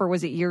camp, or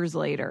was it years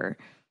later?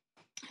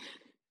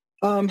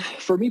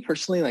 For me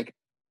personally, like,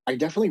 I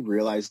definitely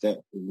realized it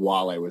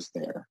while I was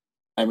there.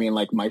 I mean,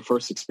 like, my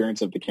first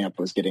experience of the camp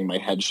was getting my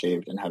head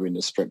shaved and having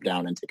to strip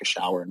down and take a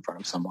shower in front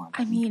of someone.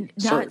 I mean,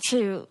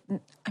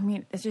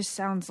 it just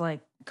sounds like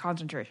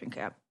concentration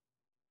camp.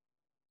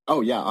 Oh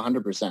yeah,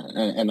 100%.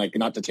 And like,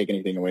 not to take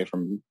anything away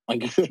from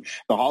like the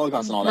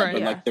Holocaust and all that,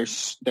 but like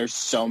there's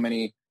so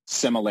many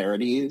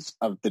similarities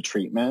of the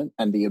treatment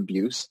and the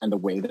abuse and the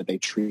way that they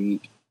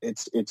treat.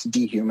 It's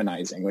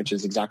dehumanizing, which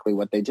is exactly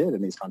what they did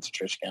in these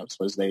concentration camps.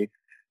 Was they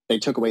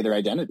took away their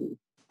identity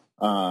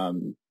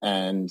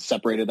and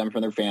separated them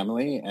from their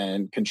family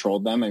and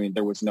controlled them. I mean,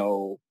 there was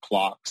no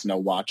clocks, no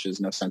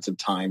watches, no sense of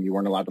time. You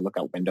weren't allowed to look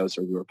out windows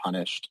or you were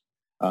punished.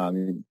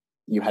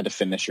 You had to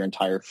finish your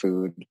entire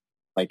food.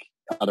 Like,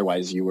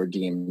 otherwise you were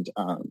deemed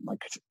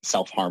like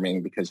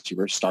self-harming because you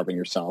were starving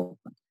yourself.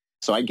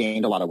 So I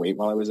gained a lot of weight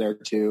while I was there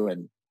too.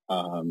 And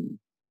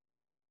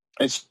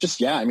it's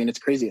just, I mean, it's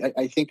crazy.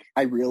 I think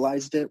I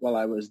realized it while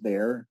I was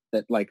there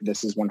that, like,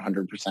 this is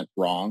 100%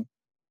 wrong.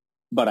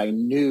 But I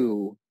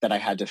knew that I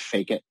had to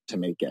fake it to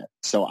make it.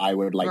 So I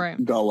would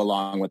go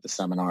along with the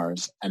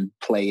seminars and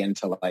play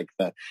into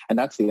and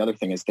that's the other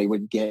thing, is they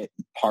would get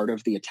part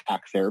of the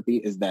attack therapy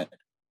is that,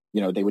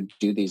 you know, they would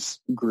do these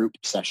group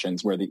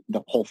sessions where the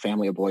whole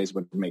family of boys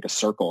would make a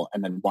circle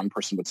and then one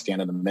person would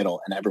stand in the middle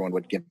and everyone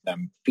would give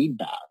them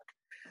feedback.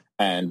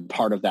 And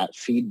part of that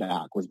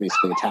feedback was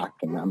basically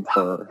attacking them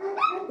for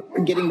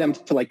getting them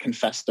to like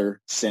confess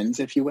their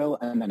sins, if you will,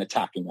 and then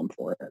attacking them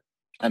for it.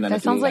 And then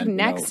that sounds like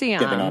NXIVM.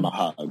 Giving them a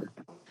hug.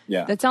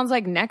 Yeah. That sounds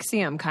like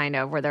NXIVM kind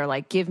of, where they're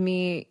like, you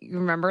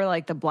remember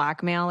like the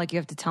blackmail, like you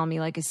have to tell me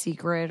like a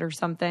secret or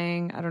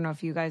something. I don't know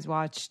if you guys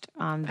watched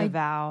The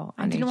Vow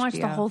on I didn't HBO. watch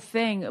the whole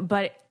thing,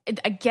 but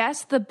I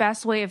guess the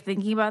best way of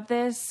thinking about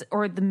this,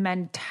 or the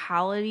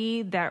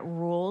mentality that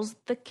rules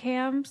the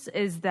camps,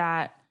 is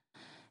that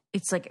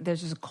it's like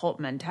there's just a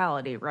cult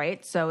mentality,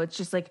 right? So it's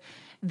just like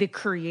the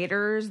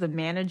creators, the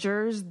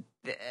managers,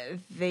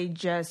 they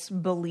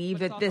just believe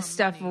that this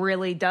stuff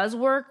really does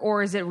work,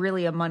 or is it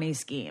really a money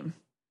scheme?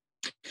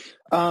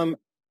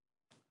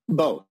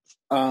 Both.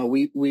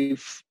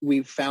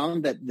 We've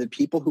found that the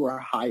people who are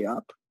high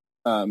up,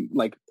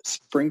 like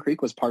Spring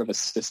Creek was part of a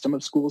system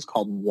of schools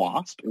called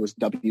WASP. It was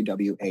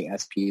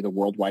WWASP, the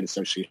Worldwide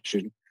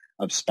Association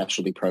of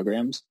Specialty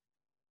Programs.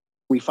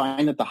 We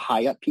find that the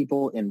high up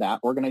people in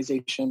that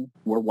organization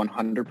were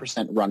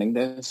 100% running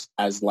this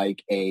as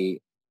like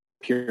a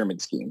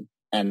pyramid scheme,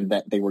 and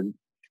that they were,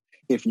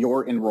 if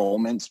your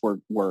enrollments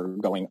were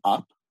going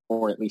up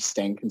or at least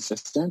staying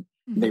consistent,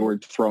 they were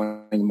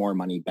throwing more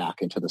money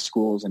back into the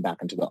schools and back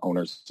into the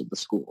owners of the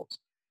schools.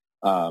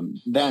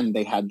 Then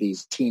they had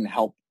these teen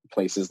help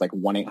places like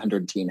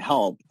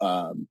 1-800-TEEN-HELP,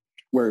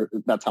 where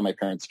that's how my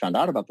parents found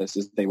out about this,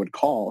 is they would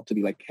call to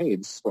be like, hey,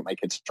 this is what my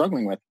kid's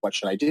struggling with. What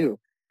should I do?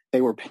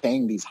 They were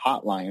paying these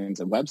hotlines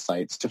and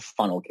websites to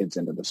funnel kids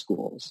into the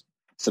schools.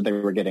 So they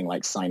were getting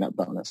like sign-up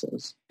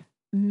bonuses.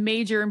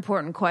 Major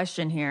important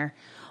question here.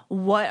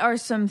 What are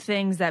some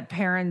things that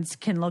parents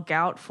can look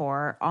out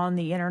for on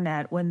the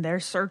internet when they're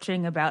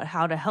searching about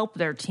how to help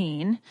their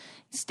teen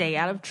stay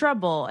out of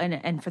trouble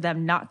and for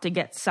them not to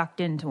get sucked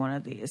into one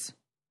of these?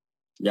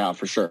 Yeah,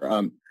 for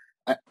sure.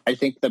 I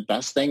think the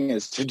best thing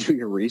is to do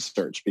your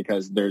research,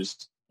 because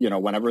there's,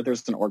 whenever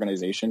there's an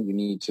organization, you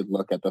need to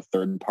look at the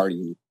third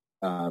party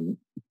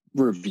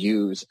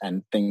reviews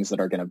and things that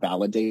are going to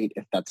validate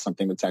if that's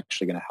something that's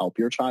actually going to help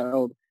your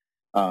child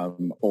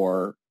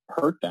or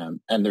hurt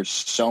them. And there's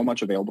so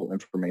much available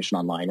information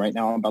online right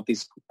now about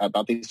these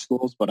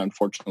schools, but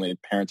unfortunately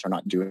parents are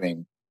not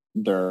doing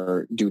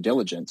their due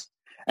diligence.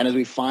 And as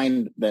we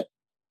find that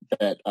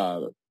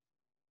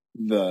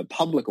the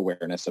public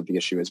awareness of the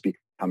issue is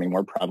becoming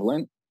more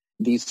prevalent,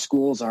 these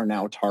schools are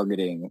now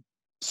targeting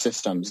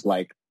systems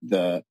like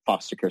the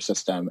foster care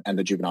system and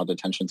the juvenile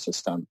detention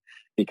system,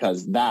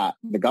 because the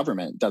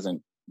government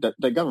doesn't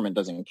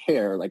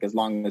care. Like, as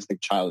long as the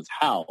child is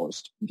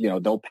housed,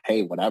 they'll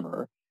pay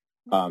whatever.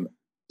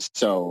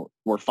 So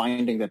we're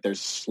finding that there's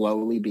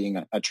slowly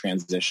being a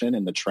transition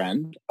in the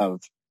trend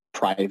of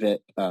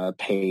private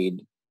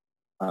paid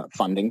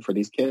funding for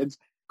these kids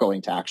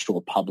going to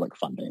actual public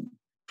funding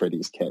for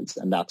these kids.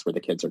 And that's where the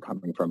kids are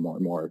coming from more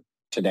and more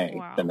today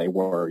than they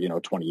were,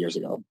 20 years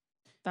ago.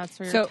 That's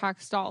where your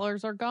tax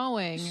dollars are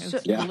going.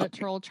 It's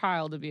literal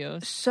child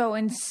abuse. So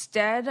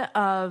instead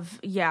of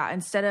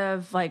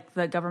like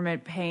the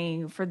government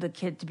paying for the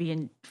kid to be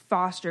in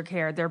foster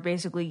care, they're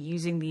basically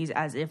using these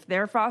as if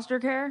they're foster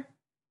care?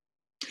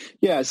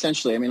 Yeah,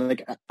 essentially. I mean,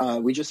 like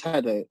we just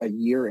had a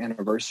year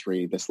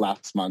anniversary this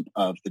last month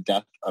of the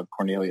death of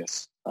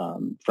Cornelius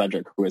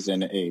Frederick, who was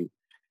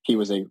he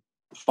was a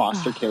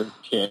foster care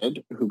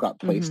kid who got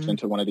placed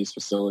into one of these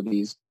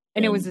facilities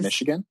in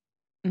Michigan.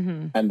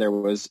 Mm-hmm. And there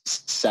was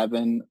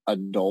 7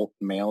 adult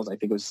males, I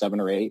think it was 7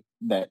 or 8,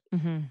 that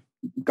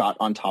got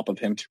on top of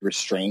him to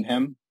restrain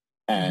him,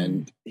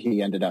 and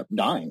he ended up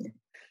dying.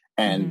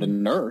 And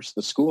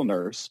the school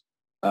nurse,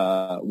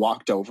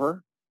 walked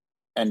over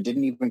and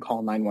didn't even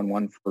call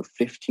 911 for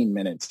 15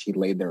 minutes. He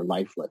laid there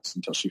lifeless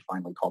until she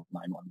finally called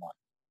 911.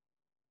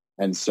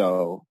 And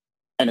so,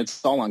 and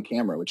it's all on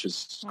camera, which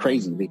is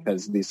crazy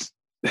because these,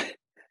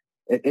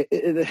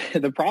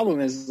 the problem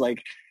is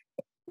like,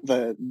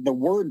 the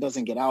word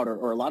doesn't get out,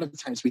 or a lot of the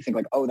times we think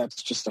like, oh,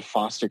 that's just a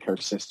foster care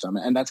system.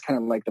 And that's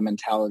kind of like the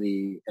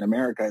mentality in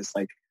America is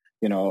like,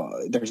 you know,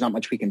 there's not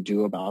much we can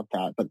do about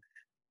that.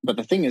 But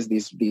the thing is,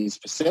 these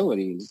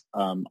facilities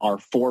are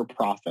for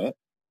profit,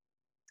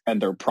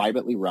 and they're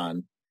privately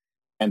run,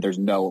 and there's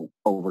no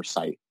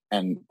oversight.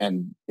 And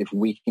if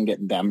we can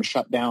get them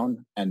shut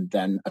down and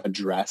then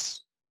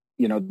address,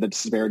 you know, the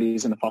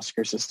disparities in the foster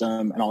care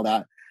system and all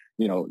that,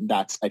 you know,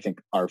 that's, I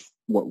think,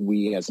 what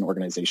we as an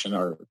organization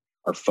are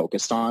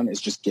focused on, is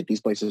just get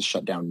these places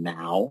shut down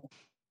now,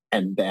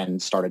 and then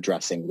start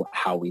addressing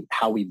how we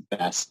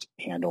best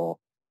handle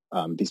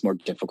these more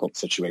difficult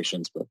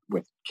situations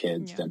with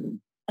kids and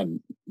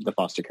the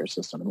foster care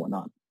system and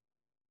whatnot.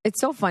 It's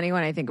so funny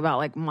when I think about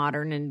like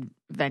modern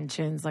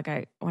inventions.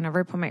 Like whenever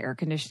I put my air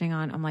conditioning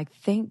on, I'm like,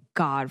 thank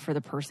God for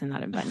the person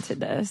that invented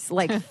this.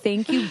 Like,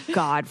 thank you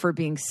God for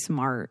being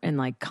smart and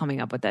like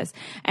coming up with this.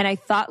 And I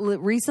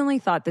recently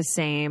thought the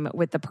same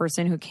with the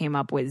person who came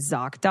up with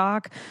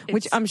ZocDoc,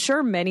 which I'm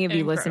sure many of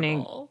you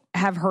listening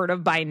have heard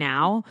of by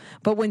now.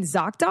 But when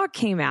ZocDoc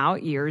came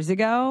out years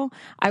ago,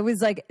 I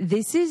was like,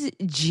 this is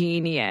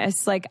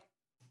genius. Like,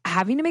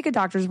 having to make a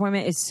doctor's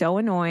appointment is so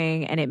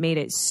annoying, and it made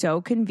it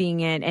so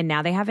convenient. And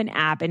now they have an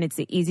app, and it's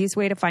the easiest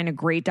way to find a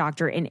great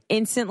doctor and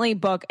instantly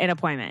book an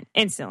appointment.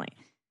 Instantly.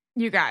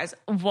 You guys,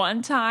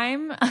 one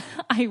time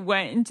I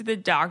went into the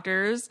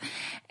doctor's,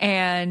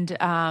 and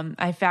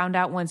I found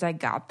out once I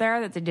got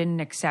there that they didn't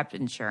accept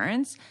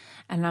insurance.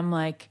 And I'm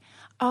like,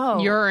 oh,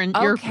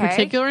 your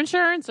particular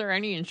insurance or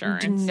any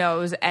insurance? No, it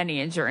was any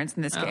insurance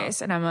in this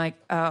case. And I'm like,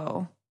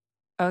 oh,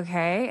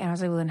 okay. And I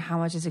was like, well, then how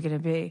much is it going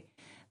to be?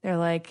 They're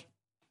like,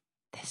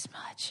 this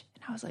much.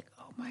 And I was like,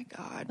 oh my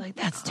God. Like,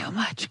 that's too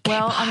much. Okay,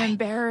 well, bye. I'm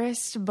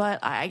embarrassed, but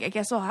I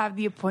guess I'll have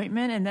the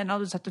appointment, and then I'll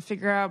just have to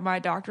figure out my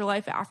doctor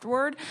life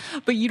afterward.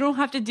 But you don't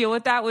have to deal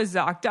with that with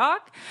ZocDoc,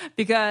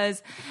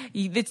 because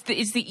it's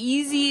the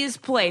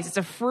easiest place. It's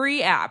a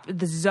free app. The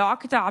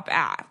ZocDoc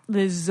app.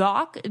 The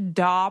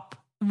ZocDoc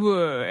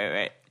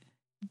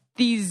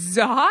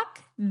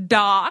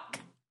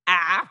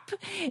app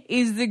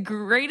is the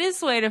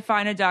greatest way to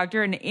find a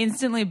doctor and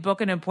instantly book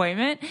an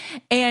appointment.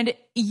 And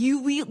you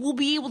will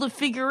be able to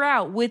figure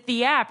out with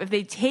the app if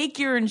they take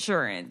your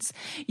insurance.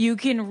 You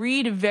can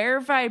read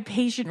verified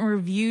patient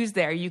reviews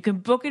there. You can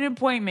book an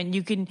appointment.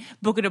 You can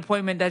book an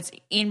appointment that's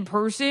in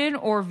person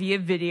or via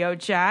video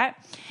chat.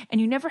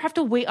 And you never have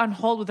to wait on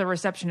hold with a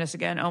receptionist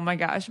again. Oh my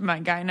gosh, my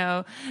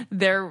gyno,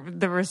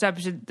 the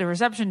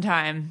reception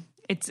time.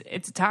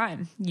 It's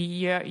time.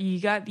 You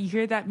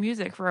hear that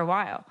music for a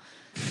while.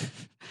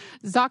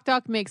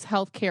 ZocDoc makes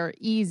healthcare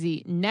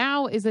easy.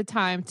 Now is the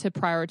time to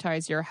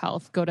prioritize your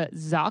health. Go to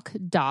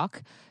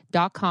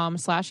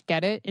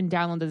ZocDoc.com/getit and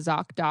download the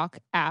ZocDoc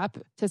app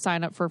to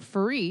sign up for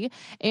free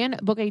and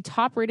book a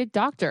top-rated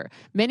doctor.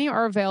 Many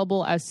are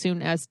available as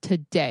soon as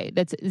today.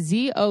 That's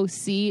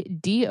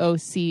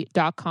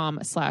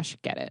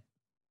ZocDoc.com/getit.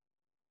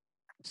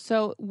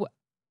 So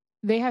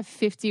they have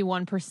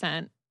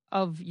 51%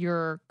 of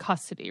your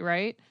custody,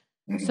 right?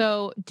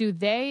 So do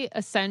they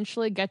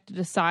essentially get to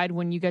decide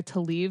when you get to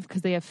leave,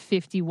 because they have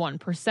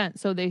 51%?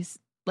 So they,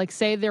 like,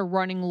 say they're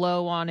running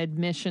low on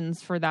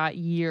admissions for that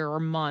year or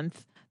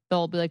month,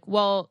 they'll be like,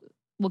 well,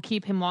 we'll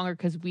keep him longer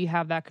because we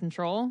have that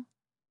control?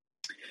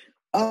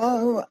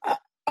 I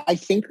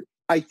think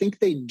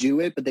they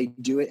do it, but they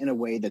do it in a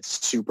way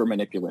that's super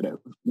manipulative,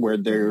 where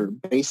they're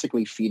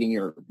basically feeding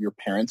your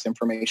parents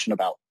information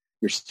about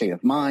your state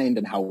of mind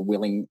and how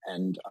willing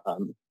and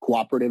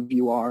cooperative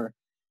you are.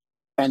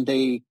 And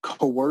they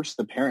coerce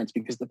the parents,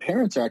 because the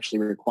parents are actually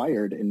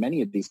required in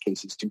many of these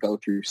cases to go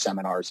through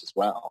seminars as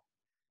well.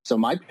 So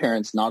my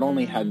parents not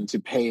only had to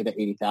pay the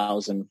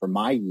 $80,000 for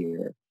my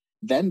year,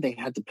 then they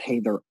had to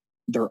pay their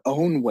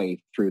own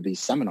way through these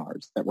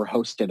seminars that were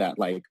hosted at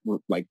like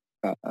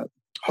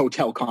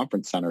hotel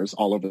conference centers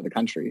all over the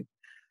country.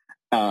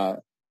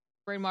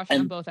 Brainwashing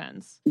on both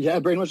ends. Yeah,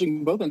 brainwashing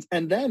on both ends.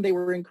 And then they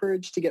were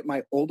encouraged to get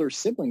my older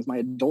siblings, my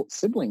adult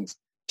siblings,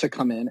 to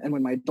come in. And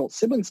when my adult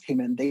siblings came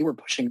in, they were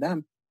pushing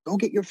them. go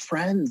get your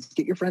friends.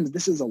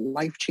 This is a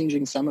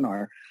life-changing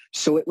seminar.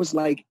 So it was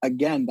like,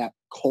 again, that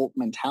cult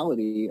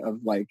mentality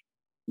of like,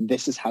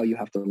 this is how you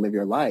have to live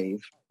your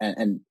life,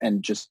 and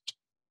just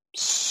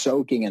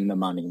soaking in the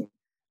money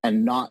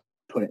and not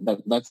putting,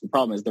 that's the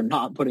problem, is they're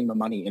not putting the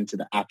money into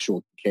the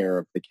actual care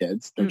of the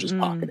kids. They're just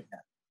pocketing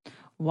it.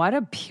 What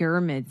a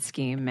pyramid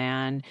scheme,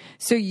 man.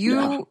 So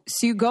you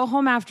go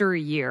home after a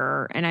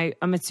year, and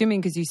I'm assuming,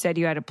 because you said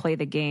you had to play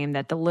the game,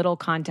 that the little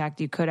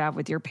contact you could have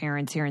with your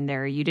parents here and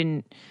there,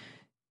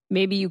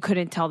 maybe you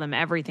couldn't tell them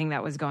everything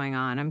that was going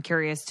on. I'm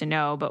curious to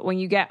know. But when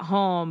you get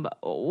home,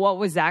 what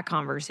was that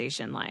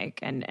conversation like?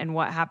 And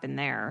what happened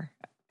there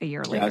a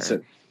year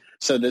later?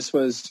 So this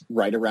was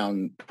right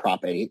around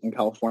Prop 8 in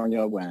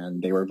California,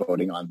 when they were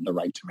voting on the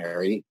right to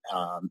marry.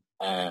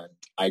 And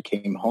I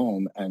came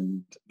home,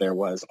 and there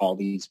was all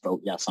these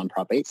vote yes on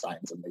Prop 8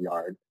 signs in the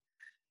yard.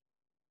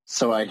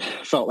 So I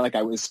felt like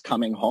I was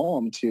coming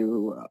home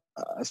to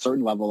a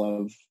certain level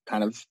of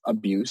kind of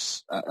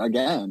abuse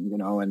again, you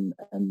know, and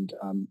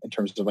in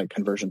terms of like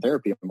conversion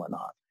therapy and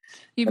whatnot.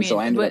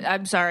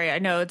 I'm sorry, I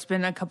know it's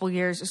been a couple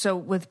years. So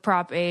with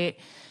Prop 8,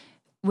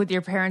 with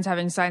your parents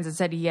having signs that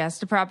said yes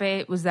to Prop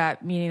 8, was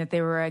that meaning that they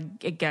were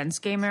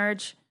against gay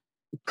marriage?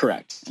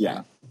 Correct.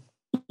 Yeah.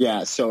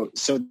 Yeah. So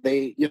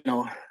they, you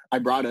know, I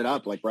brought it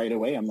up like right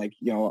away. I'm like,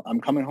 you know, I'm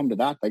coming home to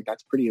that. Like,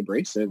 that's pretty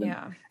abrasive.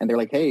 And they're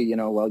like, hey, you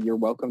know, well, you're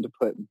welcome to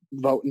put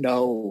vote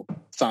no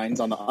signs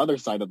on the other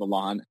side of the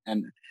lawn.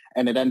 And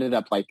it ended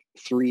up like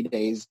 3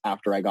 days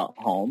after I got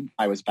home,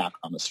 I was back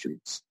on the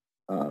streets.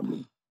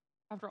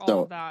 After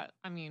all of that,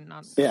 I mean,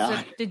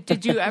 So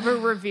did you ever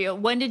reveal,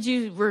 when did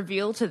you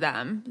reveal to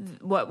them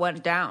what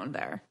went down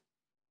there?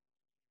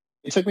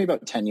 It took me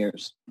about 10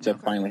 years to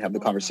finally have the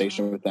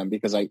conversation with them,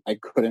 because I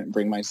couldn't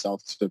bring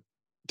myself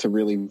to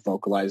really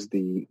vocalize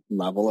the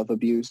level of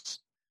abuse,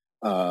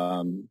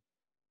 and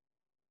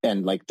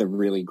like the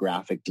really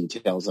graphic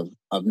details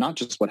of not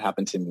just what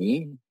happened to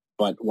me,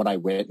 but what I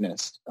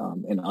witnessed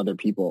in other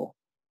people,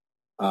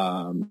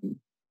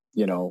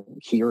 you know,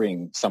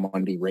 hearing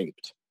someone be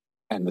raped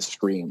and the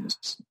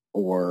screams,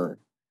 or,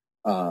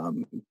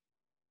 you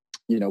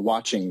know,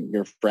 watching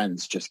your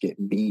friends just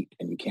get beat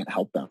and you can't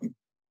help them,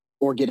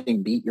 or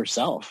getting beat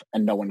yourself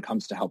and no one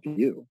comes to help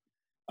you.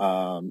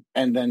 And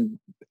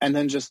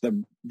then just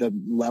the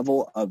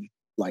level of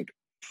like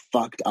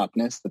fucked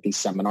upness that these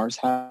seminars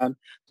had.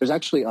 There's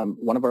actually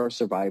one of our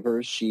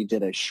survivors, she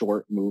did a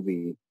short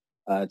movie.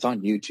 It's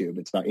on YouTube.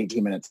 It's about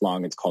 18 minutes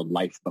long. It's called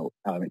Lifeboat.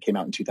 It came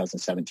out in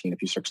 2017.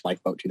 If you search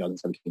Lifeboat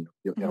 2017,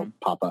 it'll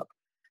pop up.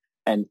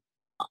 And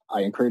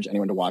I encourage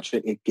anyone to watch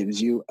it. It gives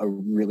you a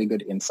really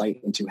good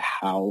insight into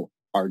how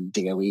our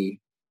daily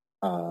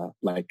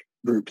like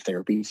group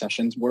therapy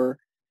sessions were,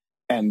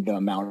 and the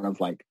amount of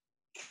like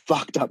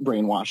fucked up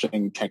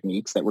brainwashing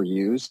techniques that were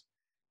used.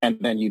 And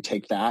then you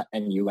take that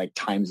and you like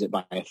times it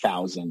by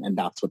 1,000, and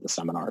that's what the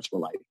seminars were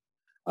like,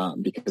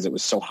 because it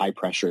was so high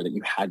pressure that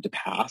you had to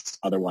pass.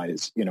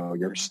 Otherwise, you know,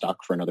 you're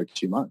stuck for another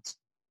 2 months.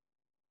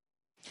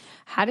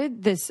 How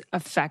did this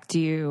affect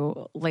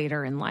you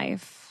later in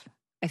life?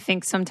 I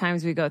think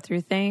sometimes we go through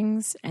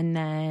things and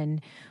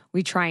then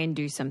we try and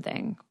do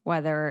something,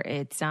 whether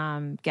it's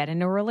get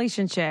into a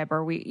relationship,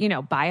 or we, you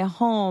know, buy a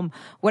home,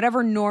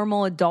 whatever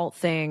normal adult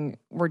thing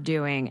we're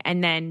doing.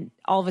 And then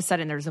all of a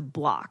sudden there's a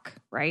block,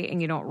 right?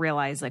 And you don't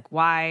realize like,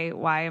 why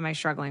am I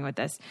struggling with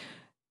this?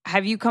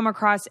 Have you come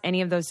across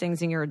any of those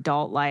things in your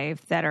adult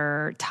life that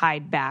are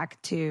tied back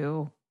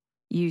to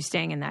you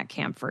staying in that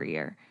camp for a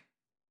year?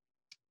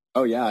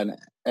 Oh yeah.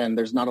 And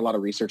there's not a lot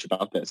of research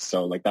about this.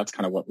 So like, that's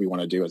kind of what we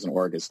want to do as an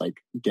org, is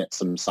like get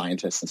some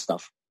scientists and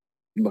stuff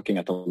looking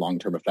at the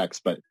long-term effects.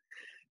 But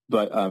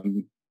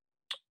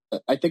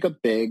I think a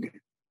big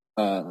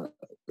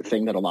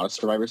thing that a lot of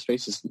survivors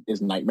face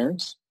is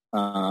nightmares,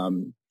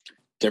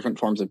 different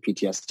forms of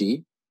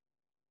PTSD,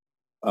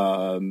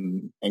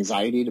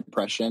 anxiety,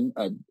 depression.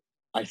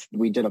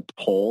 We did a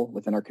poll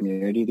within our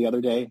community the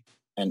other day,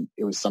 and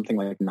it was something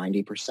like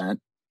 90%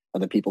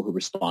 of the people who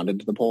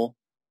responded to the poll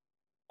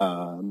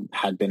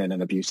had been in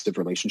an abusive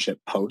relationship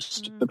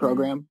post the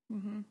program.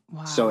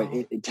 Wow. So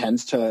it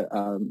tends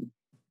to,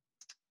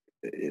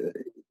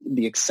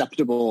 the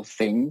acceptable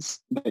things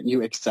that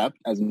you accept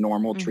as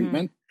normal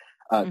treatment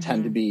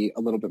tend to be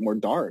a little bit more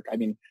dark. I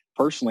mean,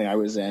 personally, I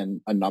was in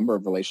a number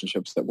of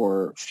relationships that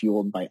were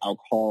fueled by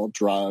alcohol,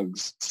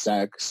 drugs,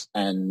 sex,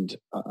 and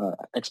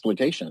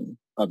exploitation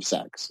of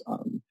sex.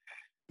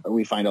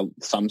 We find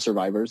some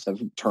survivors have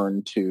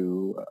turned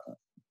to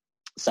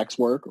sex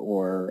work,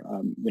 or,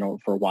 you know,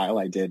 for a while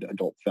I did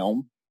adult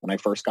film when I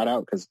first got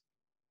out, because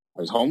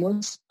I was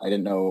homeless. I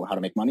didn't know how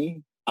to make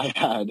money. I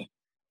had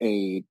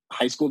a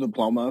high school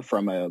diploma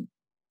from a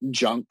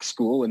junk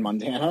school in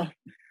Montana.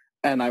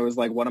 And I was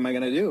like, what am I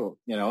going to do?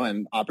 You know,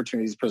 and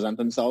opportunities present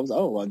themselves.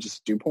 Oh, well,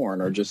 just do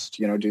porn, or just,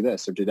 you know, do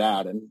this or do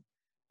that.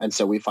 And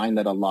so we find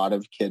that a lot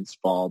of kids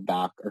fall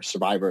back, or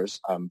survivors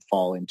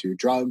fall into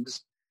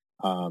drugs.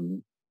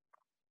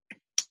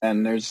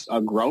 And there's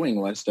a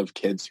growing list of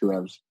kids who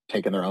have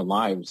taken their own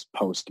lives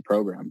post the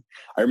program.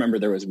 I remember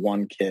there was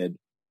one kid,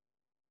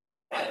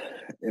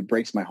 it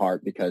breaks my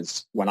heart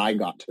because when I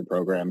got to the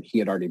program, he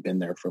had already been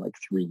there for like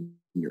 3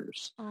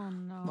 years. Oh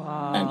no.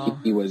 Wow. And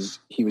he was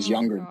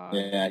younger. God.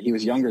 Yeah, he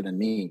was younger than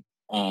me.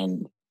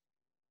 And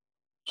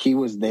he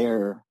was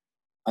there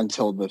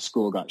until the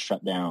school got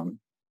shut down.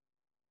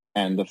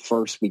 And the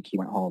first week he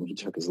went home, he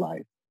took his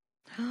life.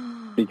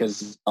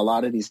 Because a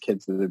lot of these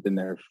kids that have been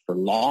there for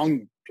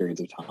long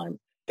periods of time,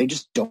 they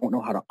just don't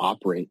know how to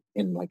operate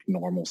in like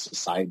normal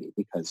society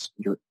because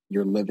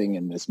you're living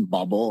in this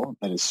bubble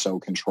that is so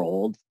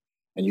controlled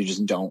and you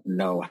just don't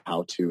know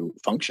how to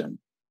function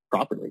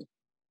properly.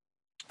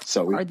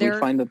 So we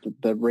find that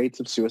the rates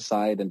of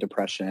suicide and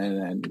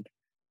depression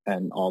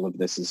and all of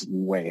this is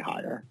way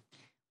higher.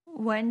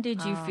 When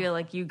did you feel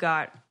like you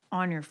got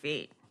on your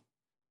feet?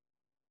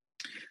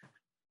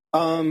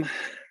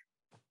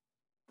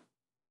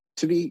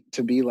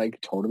 To be like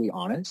totally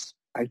honest,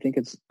 I think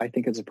it's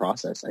a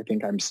process. I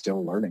think I'm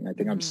still learning. I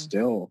think I'm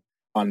still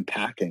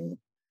unpacking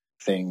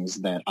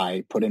things that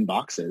I put in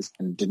boxes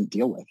and didn't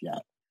deal with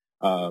yet.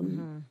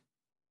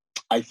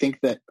 I think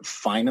that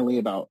finally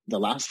about the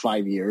last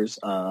 5 years,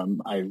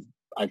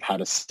 I've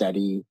had a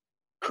steady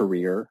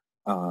career,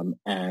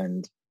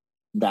 and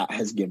that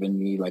has given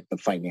me like the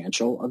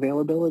financial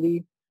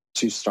availability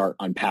to start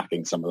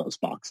unpacking some of those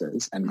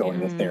boxes and going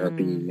to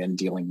therapy and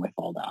dealing with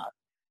all that.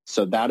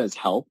 So that has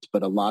helped,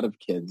 but a lot of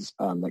kids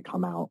that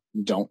come out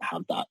don't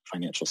have that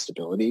financial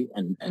stability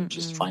and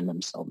just find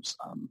themselves,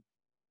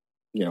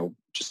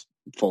 just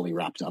fully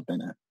wrapped up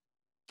in it.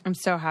 I'm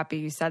so happy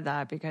you said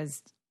that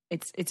because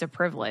it's a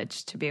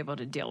privilege to be able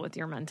to deal with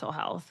your mental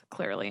health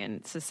clearly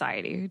in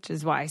society, which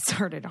is why I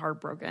started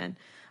Heartbroken.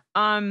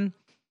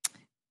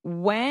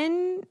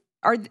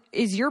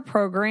 Is your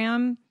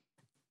program,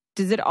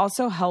 does it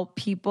also help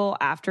people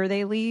after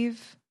they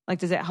leave? Like,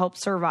 does it help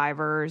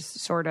survivors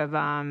sort of,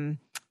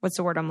 what's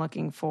the word I'm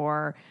looking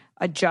for,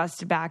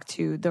 adjust back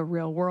to the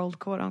real world,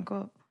 quote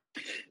unquote?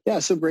 Yeah.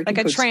 So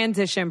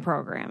transition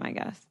program, I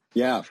guess.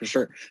 Yeah, for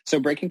sure. So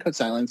Breaking Code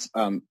Silence,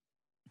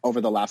 over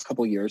the last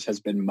couple of years has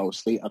been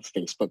mostly a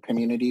Facebook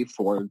community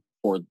for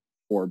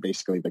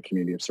basically the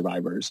community of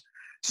survivors.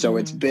 So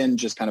it's been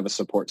just kind of a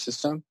support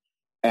system.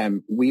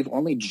 And we've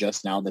only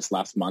just now this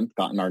last month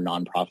gotten our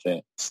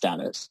nonprofit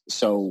status.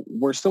 So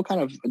we're still kind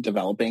of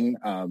developing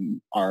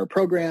our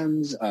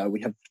programs.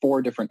 We have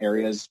 4 different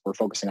areas. We're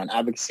focusing on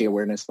advocacy,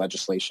 awareness,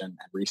 legislation,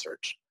 and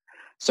research.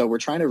 So we're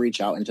trying to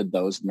reach out into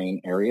those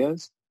main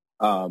areas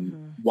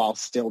while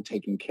still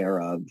taking care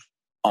of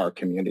our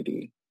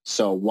community.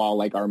 So while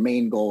like our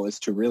main goal is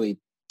to really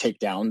take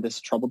down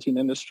this trouble teen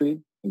industry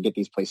and get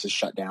these places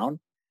shut down,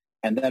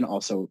 and then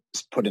also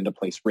put into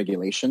place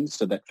regulations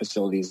so that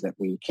facilities that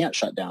we can't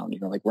shut down,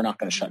 like we're not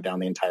going to shut down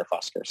the entire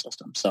foster care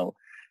system. So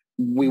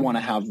we want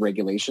to have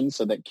regulations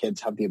so that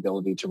kids have the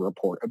ability to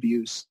report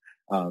abuse,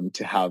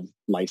 to have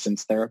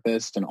licensed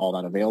therapists and all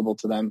that available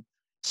to them.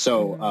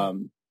 So,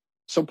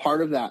 so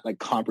part of that like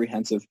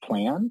comprehensive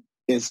plan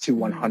is to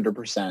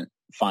 100%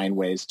 find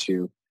ways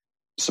to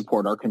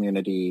support our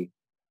community.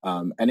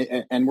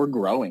 And we're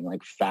growing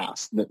like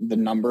fast. The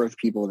number of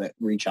people that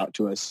reach out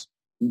to us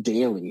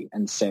daily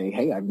and say,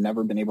 hey, I've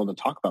never been able to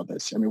talk about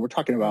this. I mean, we're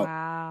talking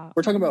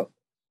about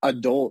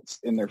adults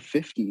in their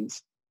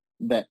 50s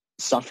that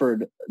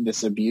suffered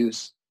this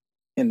abuse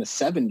in the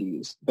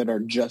 70s that are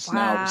just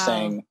now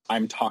saying,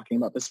 I'm talking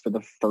about this for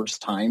the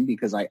first time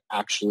because I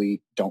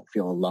actually don't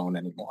feel alone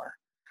anymore.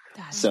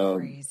 That's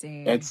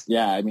crazy. It's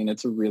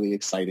a really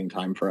exciting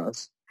time for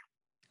us.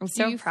 I'm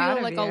so Do you proud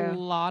feel of like you. a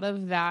lot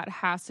of that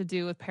has to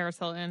do with Paris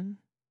Hilton?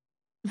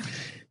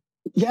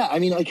 Yeah, I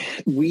mean, like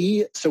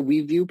we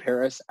view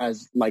Paris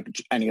as like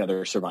any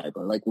other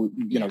survivor. Like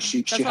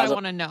she That's what I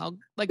want to know.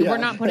 Like we're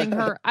not putting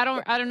her. I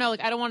don't know.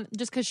 Like I don't want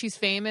just because she's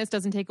famous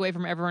doesn't take away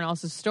from everyone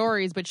else's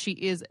stories, but she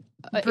is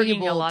Bringing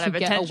able a lot to of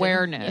get attention.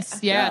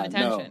 awareness. Yeah, and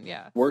attention. No,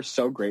 Yeah, we're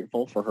so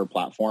grateful for her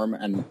platform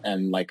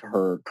and like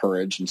her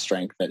courage and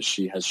strength that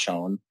she has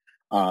shown.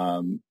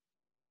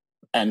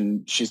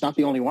 And she's not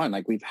the only one.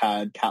 Like we've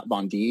had Kat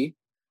Von D.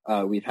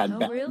 We've had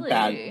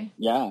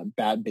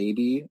Bad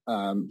Baby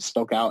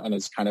spoke out and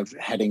is kind of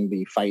heading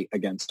the fight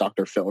against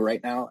Dr. Phil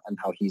right now and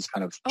how he's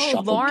kind of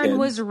shuffled Lauren kids.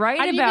 was right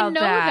I didn't about even know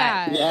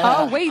that. that.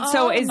 Oh, wait.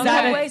 So is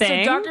that a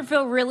thing? So Dr.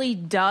 Phil really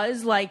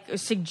does like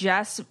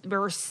suggest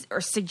or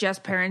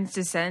suggest parents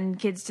to send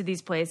kids to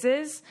these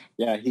places?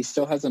 Yeah, he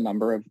still has a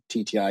number of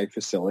TTI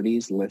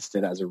facilities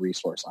listed as a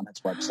resource on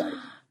his website.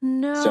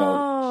 No.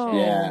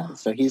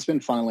 So he's been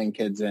funneling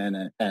kids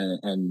in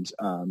and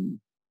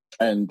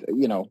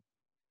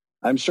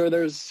I'm sure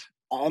there's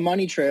a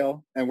money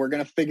trail and we're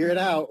going to figure it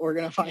out. We're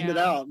going to find it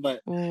out. But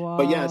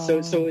yeah,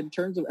 so in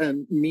terms of,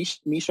 and Misha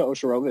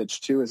Oshirovich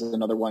too is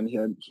another one.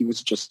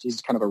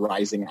 He's kind of a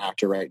rising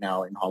actor right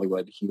now in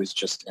Hollywood. He was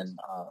just in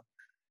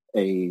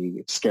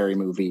a scary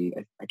movie.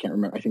 I can't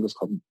remember. I think it was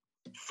called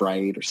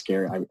Fright or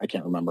Scary. I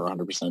can't remember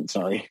 100%.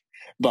 Sorry.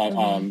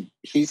 But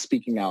he's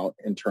speaking out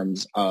in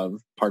terms of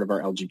part of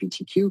our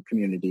LGBTQ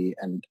community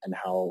and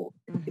how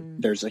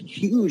there's a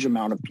huge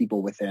amount of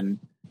people within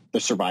the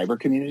survivor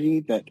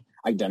community that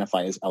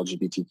identify as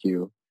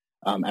LGBTQ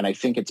And I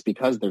think it's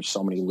because there's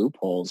so many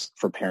loopholes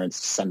for parents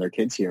to send their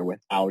kids here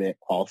without it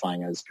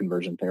qualifying as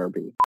conversion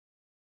therapy.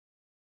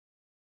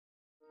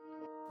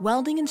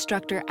 Welding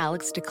instructor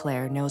Alex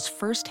DeClaire knows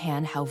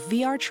firsthand how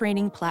VR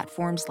training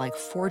platforms like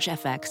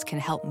ForgeFX can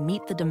help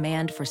meet the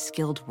demand for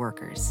skilled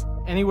workers.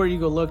 Anywhere you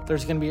go look,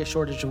 there's going to be a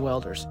shortage of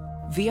welders.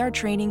 VR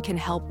training can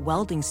help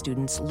welding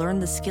students learn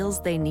the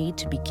skills they need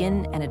to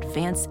begin and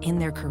advance in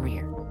their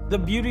career. The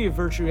beauty of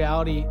virtual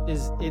reality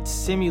is it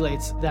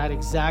simulates that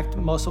exact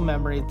muscle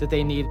memory that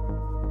they need.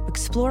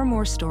 Explore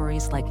more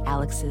stories like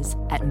Alex's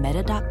at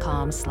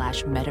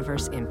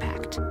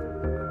meta.com/metaverseimpact.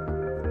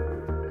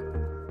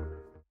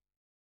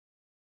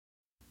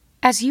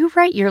 As you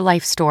write your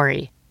life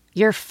story,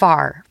 you're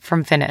far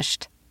from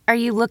finished. Are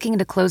you looking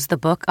to close the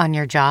book on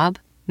your job?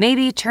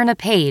 Maybe turn a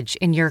page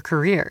in your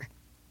career?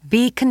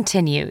 Be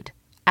continued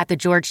at the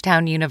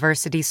Georgetown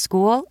University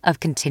School of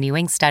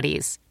Continuing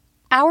Studies.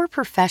 Our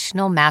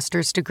professional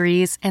master's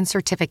degrees and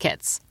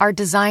certificates are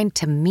designed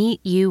to meet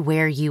you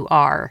where you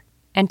are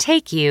and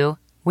take you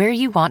where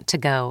you want to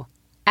go.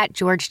 At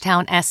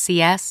Georgetown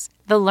SCS,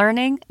 the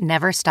learning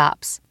never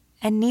stops,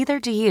 and neither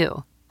do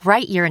you.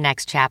 Write your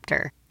next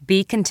chapter.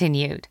 Be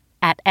continued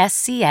at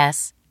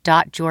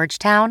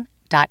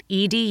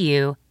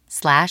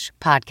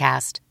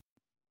scs.georgetown.edu/podcast.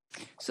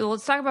 So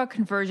let's talk about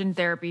conversion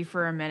therapy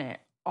for a minute.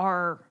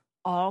 Are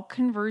all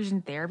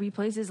conversion therapy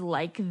places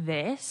like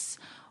this,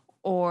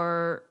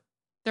 or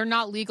they're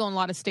not legal in a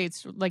lot of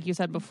states, like you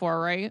said before,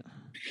 right?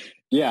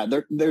 Yeah,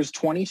 there's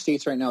 20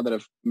 states right now that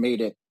have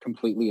made it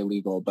completely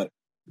illegal, but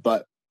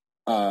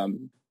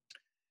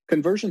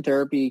conversion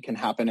therapy can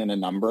happen in a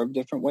number of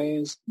different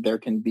ways. There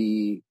can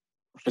be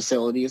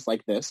facilities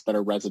like this that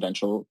are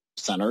residential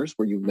centers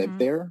where you live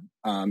there,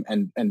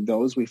 and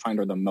those we find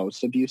are the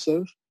most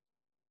abusive.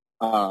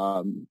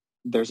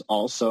 There's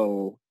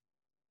also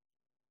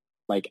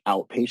like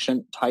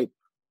outpatient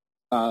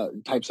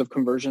types of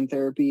conversion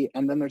therapy,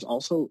 and then there's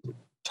also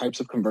types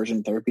of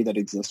conversion therapy that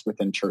exist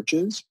within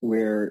churches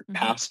where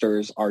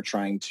pastors are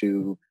trying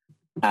to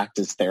act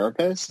as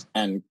therapists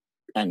and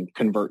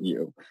convert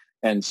you.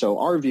 And so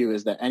our view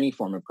is that any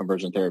form of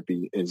conversion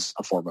therapy is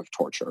a form of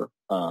torture,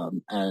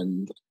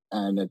 and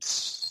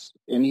it's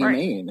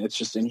inhumane. Right. It's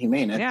just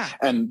inhumane.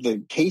 And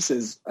the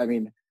cases, I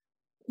mean,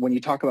 when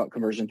you talk about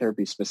conversion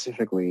therapy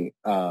specifically,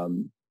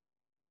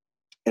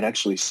 it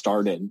actually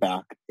started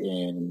back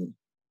in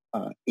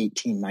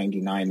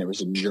 1899. There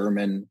was a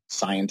German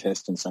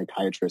scientist and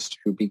psychiatrist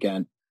who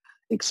began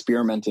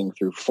experimenting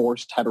through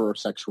forced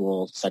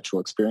heterosexual sexual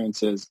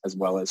experiences, as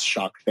well as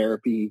shock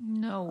therapy,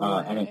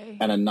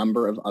 and a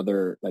number of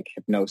other like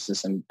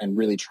hypnosis and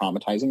really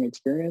traumatizing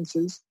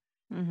experiences.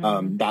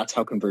 That's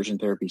how conversion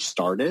therapy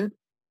started.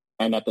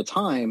 And at the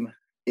time,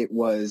 it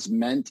was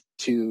meant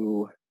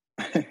to,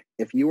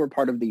 if you were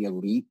part of the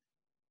elite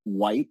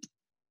white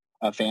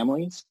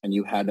families and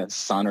you had a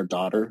son or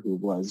daughter who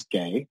was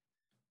gay,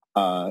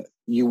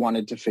 you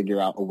wanted to figure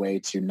out a way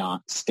to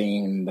not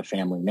stain the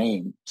family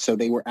name. So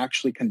they were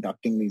actually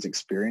conducting these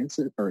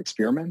experiences or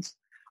experiments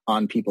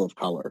on people of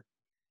color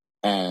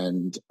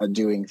and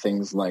doing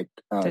things like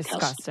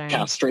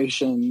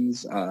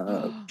castrations,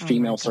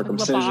 female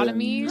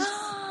circumcision,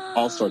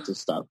 all sorts of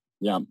stuff.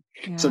 Yeah.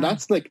 So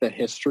that's like the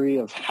history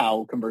of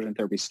how conversion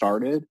therapy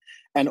started.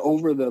 And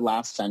over the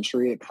last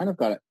century, it kind of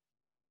got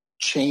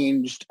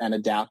changed and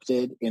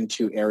adapted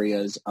into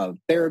areas of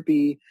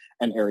therapy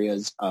and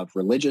areas of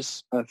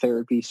religious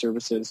therapy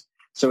services.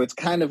 So it's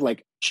kind of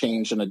like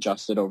changed and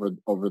adjusted over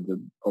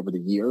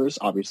the years.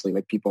 Obviously,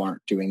 like people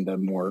aren't doing the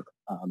more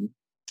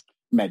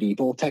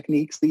medieval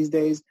techniques these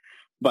days,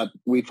 but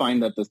we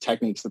find that the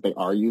techniques that they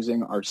are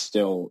using are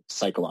still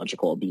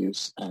psychological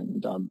abuse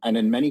and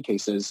in many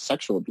cases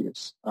sexual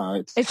abuse.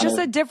 It's just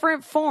a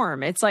different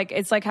form. It's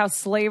like how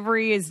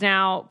slavery is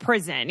now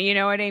prison. You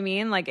know what I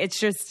mean? Like it's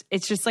just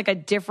like a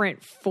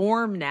different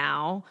form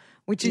now,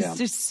 which is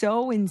just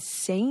so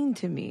insane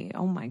to me.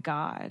 Oh my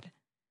God.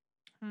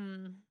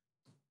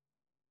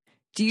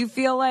 Do you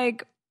feel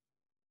like,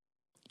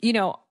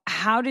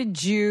 how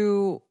did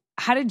you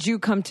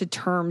come to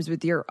terms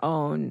with your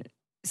own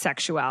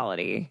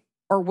sexuality?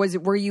 Or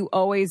were you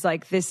always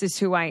like, this is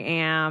who I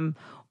am?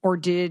 Or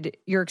did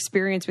your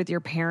experience with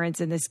your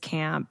parents in this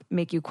camp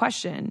make you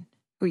question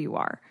who you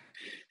are?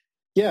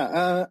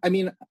 Yeah. I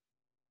mean,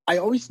 I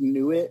always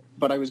knew it,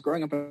 but I was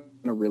growing up in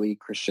a really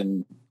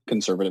Christian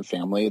conservative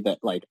family that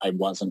like I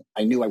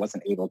knew I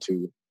wasn't able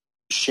to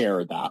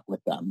share that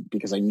with them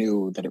because I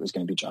knew that it was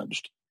going to be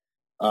judged.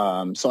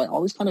 So I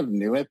always kind of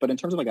knew it, but in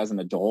terms of like as an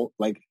adult,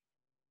 like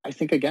I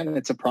think again,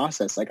 it's a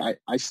process. Like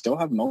I still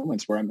have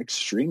moments where I'm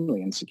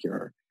extremely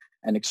insecure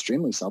and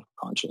extremely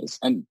self-conscious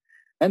and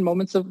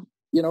moments of,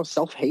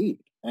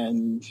 self-hate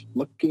and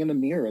looking in the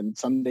mirror. And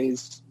some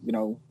days,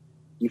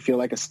 you feel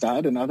like a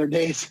stud, and other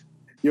days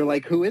you're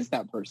like, who is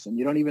that person?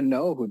 You don't even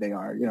know who they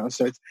are,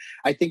 So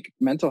I think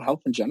mental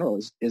health in general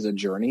is a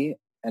journey,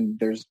 and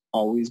there's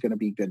always going to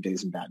be good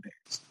days and bad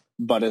days.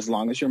 But as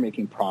long as you're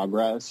making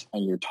progress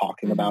and you're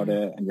talking about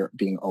it and you're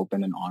being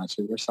open and honest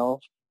with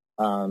yourself,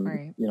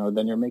 then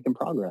you're making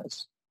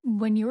progress.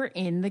 When you were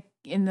in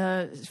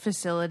the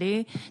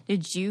facility,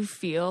 did you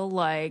feel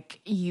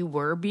like you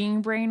were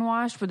being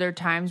brainwashed? Were there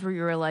times where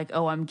you were like,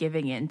 "Oh, I'm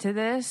giving in to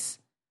this"?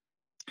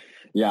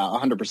 Yeah,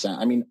 100%.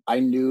 I mean, I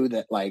knew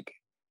that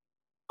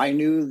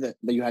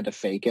you had to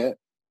fake it,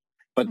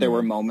 but there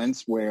were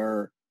moments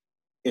where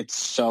it's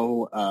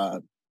so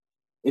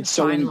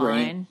ingrained.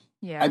 Line.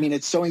 Yeah. I mean,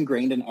 it's so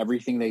ingrained in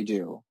everything they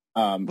do,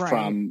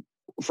 right.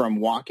 from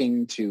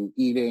walking to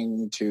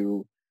eating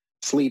to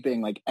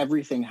sleeping. Like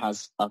everything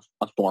has a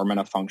form and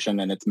a function,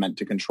 and it's meant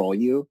to control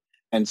you.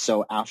 And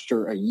so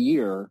after a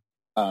year,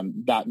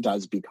 that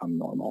does become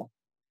normal.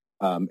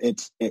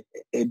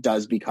 It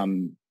does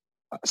become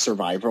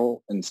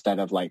survival instead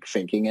of like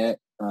faking it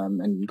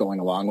and going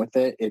along with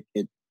it.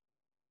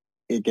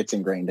 It gets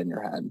ingrained in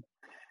your head.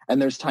 And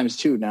there's times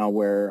too now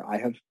where I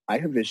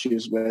have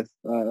issues with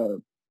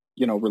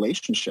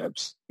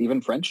relationships, even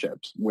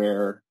friendships,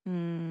 where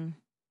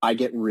I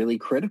get really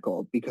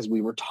critical because we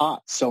were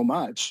taught so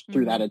much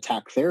through that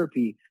attack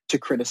therapy to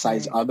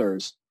criticize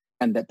others,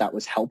 and that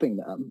was helping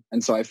them.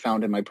 And so I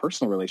found in my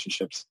personal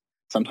relationships,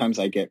 sometimes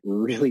I get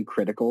really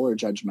critical or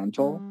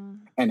judgmental.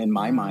 And in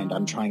my mind,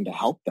 I'm trying to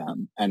help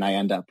them, and I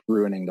end up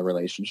ruining the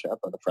relationship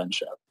or the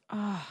friendship.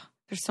 Oh,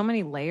 there's so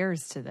many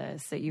layers to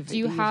this that you've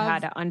had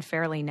to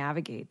unfairly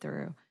navigate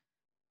through.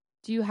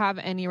 Do you have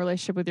any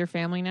relationship with your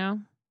family now?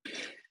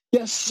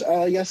 Yes,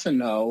 yes and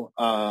no.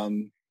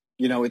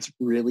 It's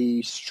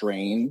really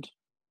strained.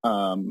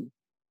 When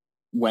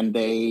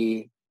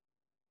they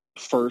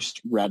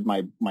first read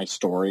my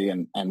story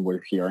and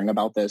were hearing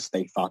about this,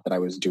 they thought that I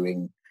was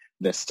doing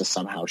this to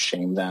somehow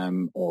shame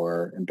them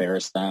or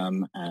embarrass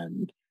them.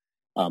 And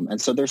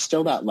so there's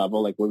still that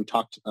level, like we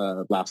talked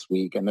last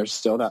week, and there's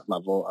still that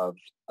level of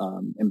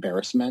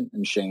embarrassment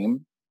and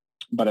shame.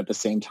 But at the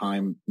same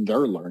time,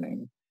 they're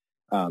learning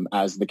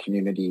as the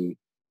community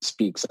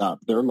speaks up.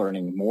 They're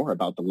learning more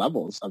about the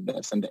levels of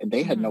this. And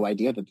they had no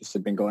idea that this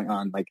had been going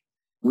on. Like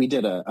we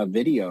did a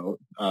video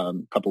a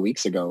couple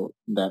weeks ago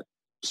that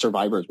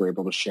survivors were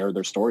able to share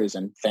their stories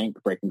and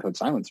thank Breaking Code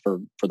Silence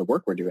for the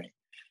work we're doing.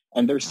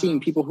 And they're seeing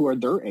people who are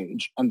their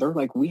age, and they're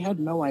like, we had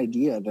no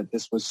idea that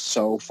this was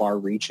so far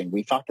reaching.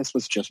 We thought this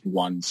was just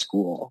one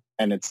school,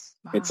 and it's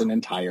an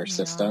entire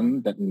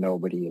system that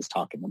nobody is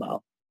talking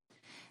about.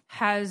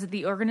 Has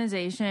the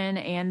organization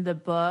and the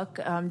book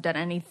done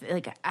anything?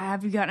 Like,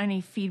 have you gotten any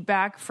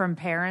feedback from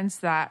parents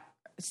that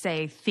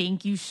say,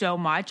 thank you so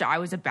much, I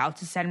was about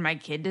to send my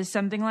kid to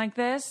something like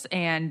this,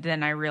 and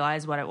then I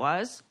realized what it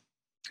was?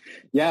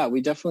 Yeah,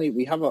 we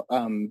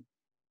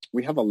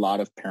have a lot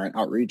of parent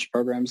outreach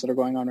programs that are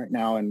going on right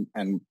now.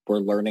 And we're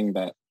learning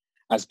that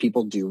as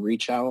people do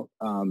reach out,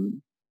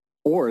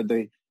 or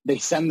they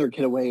send their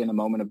kid away in a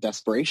moment of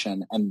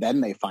desperation, and then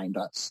they find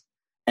us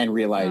and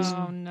realize,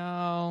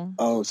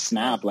 oh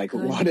snap, like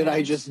what did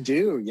I just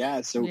do?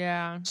 Yeah.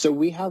 So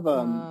we have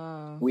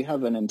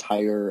an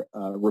entire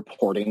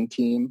reporting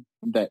team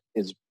that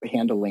is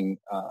handling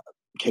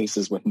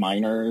cases with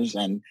minors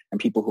and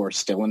people who are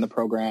still in the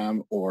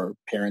program, or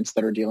parents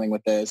that are dealing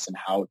with this, and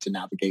how to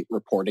navigate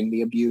reporting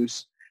the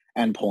abuse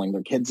and pulling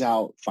their kids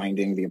out,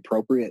 finding the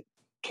appropriate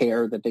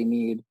care that they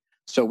need.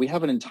 So we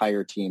have an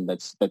entire team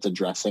that's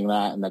addressing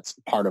that, and that's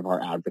part of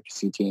our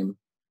advocacy team.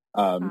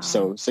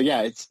 So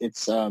yeah,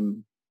 it's the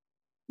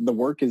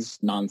work is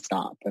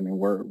nonstop. I mean,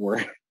 we're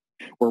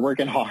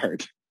working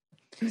hard.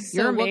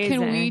 So what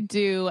can we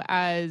do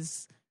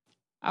as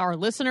our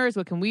listeners?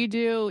 What can we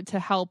do to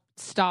help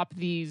stop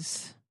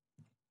these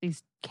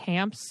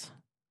camps?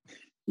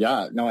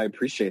 Yeah, no, I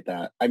appreciate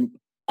that.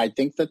 I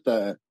think that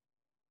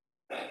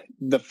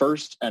the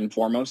first and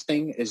foremost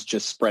thing is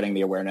just spreading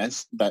the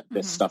awareness that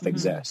this stuff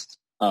exists.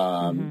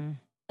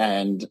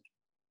 And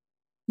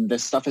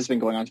this stuff has been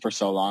going on for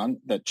so long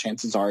that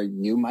chances are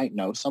you might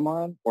know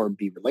someone or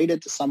be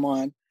related to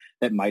someone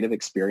that might have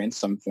experienced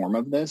some form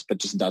of this, but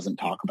just doesn't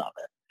talk about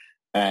it.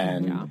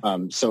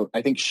 And so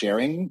I think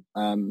sharing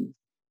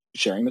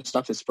this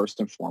stuff is first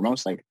and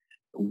foremost. Like,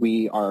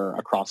 we are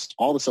across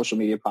all the social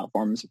media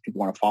platforms. If people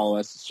want to follow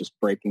us, it's just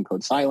Breaking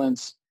Code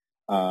Silence.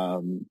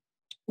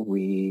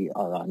 We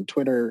are on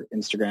Twitter,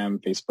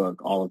 Instagram, Facebook,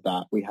 all of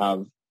that. We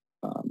have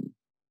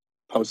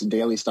posted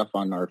daily stuff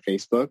on our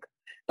Facebook.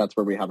 That's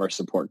where we have our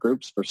support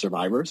groups for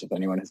survivors. If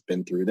anyone has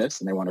been through this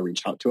and they want to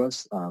reach out to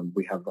us,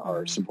 we have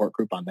our support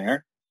group on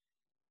there.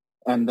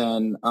 And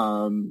then,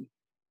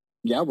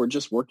 we're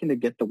just working to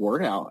get the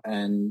word out.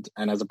 And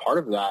as a part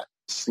of that,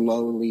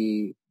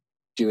 slowly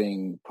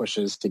doing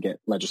pushes to get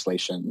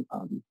legislation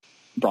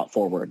brought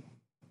forward.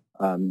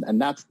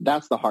 And that's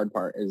the hard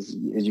part is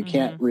you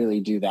can't really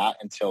do that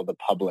until the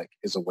public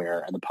is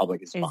aware and the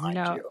public is behind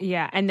you.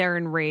 Yeah, and they're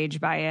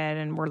enraged by it,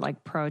 and we're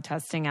like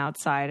protesting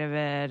outside of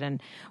it.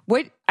 And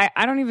what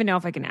I don't even know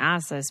if I can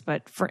ask this,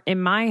 but in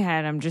my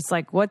head, I'm just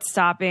like, what's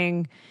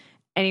stopping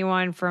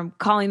anyone from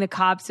calling the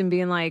cops and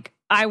being like,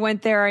 I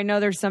went there, I know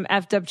there's some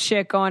effed up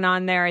shit going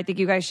on there, I think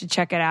you guys should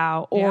check it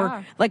out?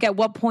 Or like, at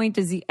what point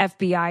does the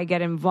FBI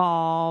get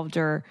involved?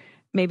 Or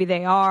maybe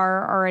they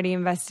are already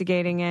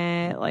investigating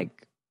it.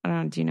 Like, I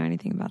don't know. Do you know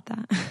anything about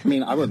that? I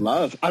mean, I would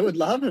love if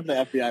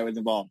the FBI was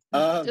involved.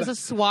 As a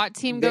SWAT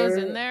team goes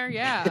in there,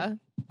 yeah.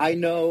 I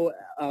know,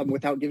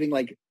 without giving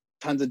like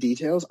tons of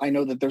details, I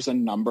know that there's a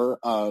number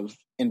of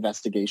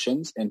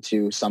investigations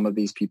into some of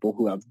these people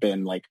who have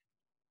been like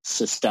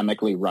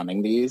systemically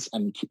running these,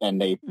 and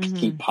they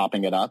keep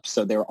popping it up.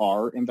 So there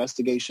are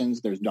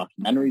investigations. There's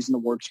documentaries in the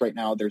works right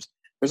now. There's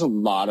a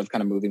lot of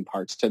kind of moving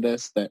parts to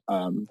this that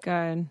are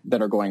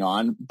going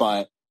on,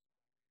 but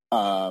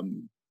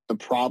the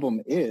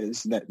problem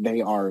is that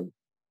they are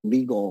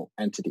legal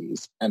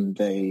entities, and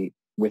they,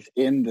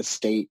 within the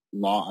state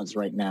laws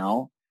right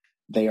now,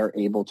 they are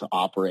able to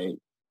operate.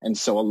 And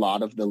so a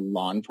lot of the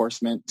law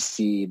enforcement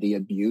see the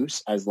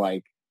abuse as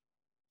like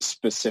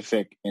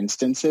specific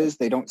instances.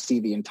 They don't see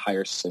the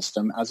entire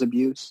system as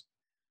abuse.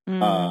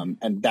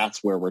 And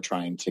that's where we're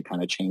trying to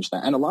kind of change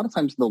that. And a lot of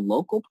times the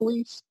local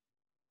police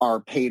are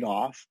paid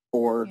off,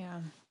 or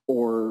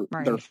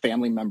their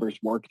family members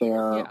work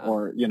there,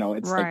 or, you know,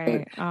 it's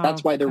like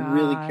that's why they're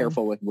really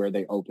careful with where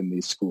they open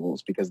these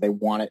schools, because they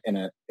want it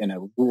in a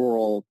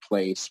rural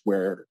place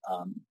where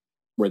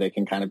they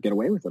can kind of get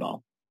away with it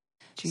all.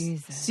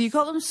 Jesus. So you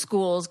call them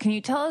schools. Can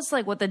you tell us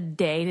like what the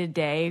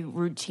day-to-day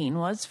routine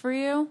was for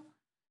you?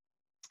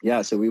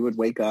 Yeah, so we would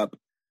wake up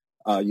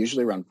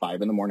usually around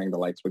 5 a.m. The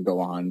lights would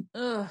go on.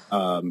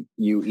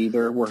 You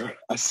either were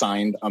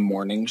assigned a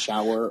morning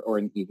shower or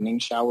an evening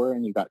shower,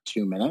 and you got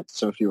 2 minutes.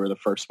 So if you were the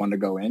first one to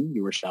go in,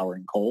 you were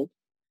showering cold.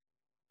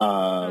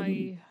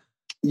 You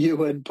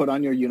would put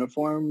on your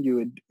uniform. You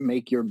would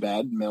make your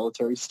bed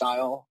military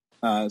style,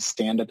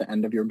 stand at the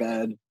end of your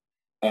bed,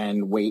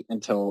 and wait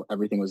until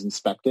everything was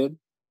inspected.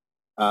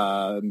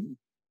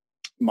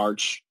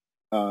 March,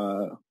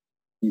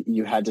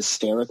 you had to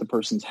stare at the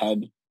person's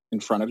head in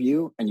front of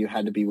you, and you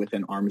had to be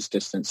within arm's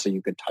distance so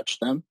you could touch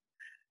them.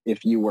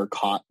 If you were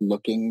caught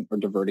looking or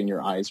diverting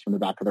your eyes from the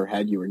back of their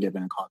head, you were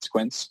given a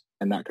consequence,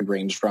 and that could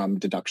range from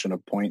deduction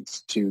of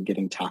points to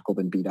getting tackled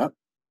and beat up.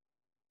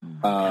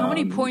 How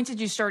many points did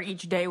you start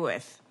each day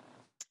with?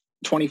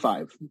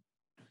 25.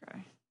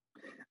 Okay.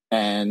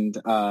 And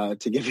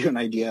to give you an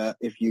idea,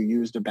 if you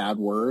used a bad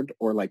word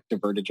or like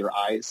diverted your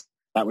eyes,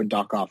 that would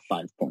dock off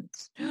 5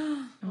 points.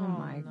 Oh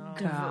my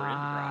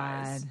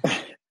God.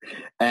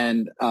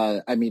 And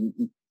I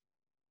mean,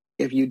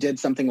 if you did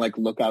something like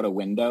look out a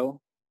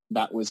window,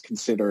 that was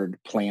considered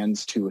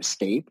plans to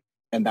escape,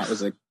 and that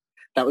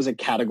was a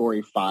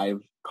category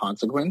 5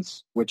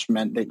 consequence, which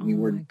meant that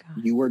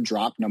you were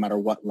dropped no matter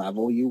what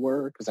level you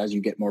were, because as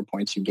you get more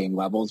points, you gain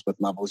levels. With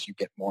levels, you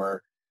get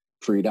more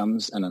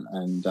freedoms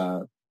and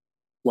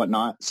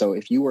whatnot. So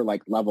if you were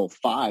like level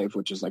 5,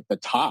 which is like the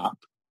top,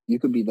 you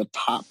could be the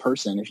top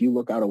person. If you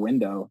look out a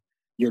window,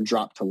 you're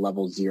dropped to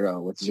level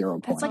 0 with 0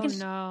 points.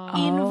 That's like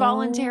an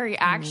involuntary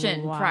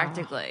action,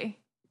 practically.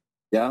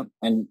 Yeah,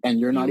 and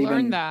you're not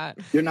even that.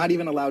 You're not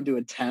even allowed to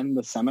attend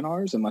the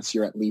seminars unless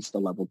you're at least a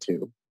level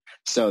 2.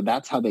 So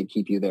that's how they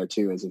keep you there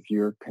too. Is if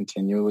you're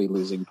continually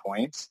losing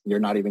points, you're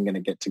not even going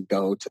to get to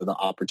go to the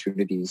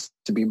opportunities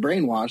to be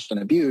brainwashed and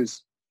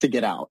abused to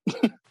get out.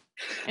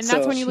 And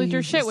that's when you lose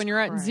your shit, when you're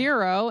at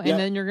 0, and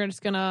then you're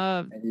just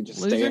gonna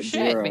lose your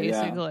shit,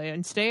 basically,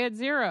 and stay at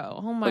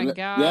 0. Oh my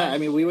God. Yeah, I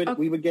mean, we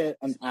would get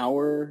an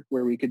hour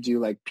where we could do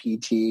like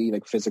PT,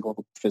 like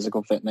physical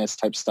fitness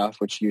type stuff,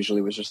 which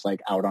usually was just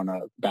like out on a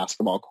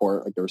basketball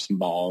court, like there were some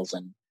balls,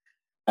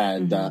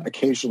 and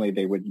occasionally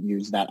they would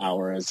use that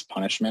hour as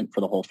punishment for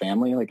the whole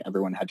family. Like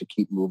everyone had to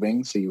keep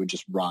moving, so you would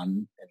just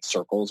run in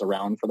circles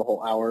around for the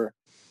whole hour.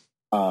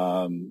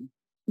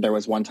 There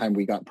was one time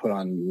we got put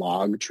on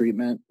log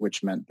treatment,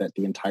 which meant that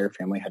the entire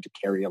family had to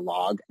carry a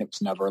log, and it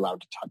was never allowed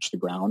to touch the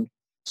ground.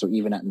 So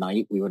even at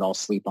night, we would all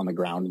sleep on the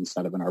ground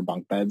instead of in our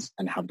bunk beds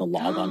and have the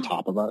log on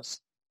top of us.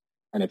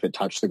 And if it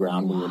touched the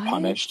ground, we were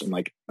punished, and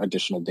like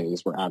additional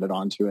days were added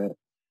onto it.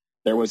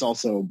 There was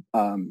also,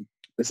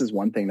 this is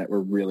one thing that we're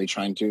really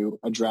trying to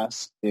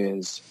address,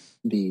 is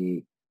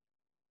the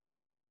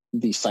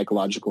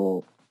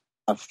psychological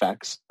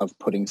effects of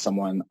putting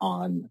someone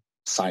on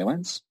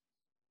silence.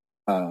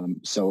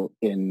 So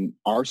in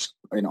our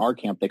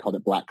camp, they called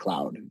it Black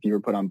Cloud. If you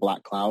were put on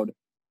Black Cloud,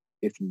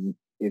 if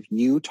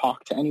you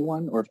talked to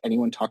anyone, or if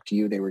anyone talked to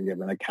you, they were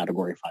given a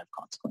category 5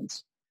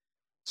 consequence.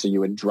 So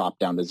you would drop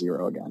down to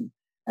 0 again.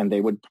 And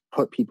they would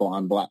put people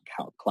on Black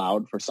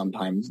Cloud for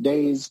sometimes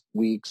days,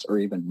 weeks, or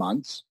even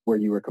months, where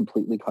you were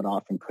completely cut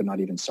off and could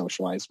not even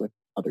socialize with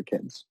other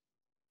kids.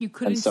 You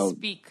couldn't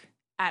speak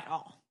at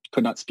all.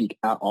 Could not speak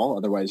at all.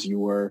 Otherwise, you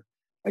were,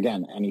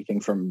 again, anything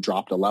from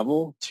dropped a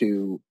level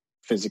to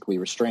physically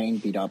restrained,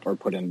 beat up, or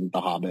put in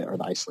the Hobbit or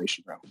the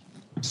isolation room.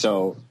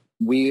 So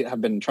we have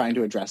been trying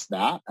to address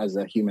that as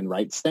a human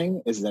rights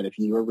thing, is that if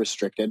you are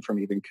restricted from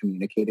even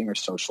communicating or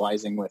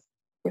socializing with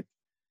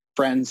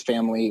friends,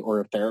 family,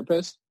 or a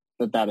therapist,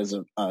 that is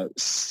a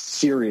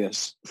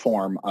serious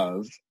form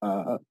of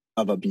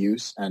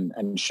abuse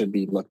and should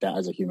be looked at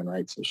as a human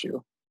rights issue.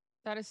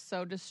 That is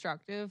so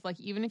destructive. Like,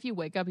 even if you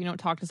wake up, you don't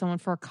talk to someone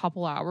for a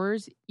couple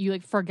hours, you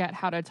like forget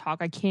how to talk.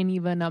 I can't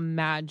even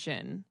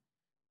imagine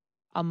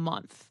a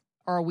month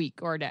or a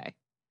week or a day.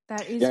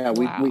 That is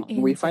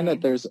we find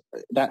that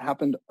that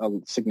happened a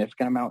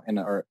significant amount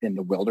in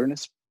the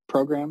wilderness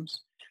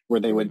programs, where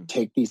they would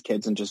take these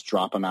kids and just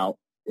drop them out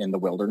in the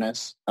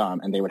wilderness,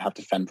 and they would have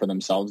to fend for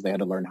themselves. They had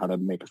to learn how to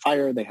make a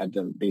fire. They had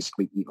to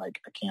basically eat like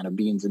a can of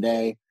beans a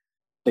day.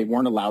 They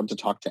weren't allowed to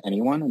talk to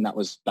anyone, and that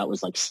was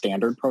like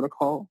standard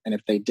protocol. And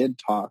if they did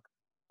talk,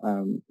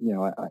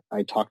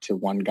 I talked to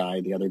one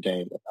guy the other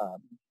day,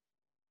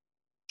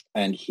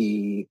 and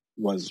he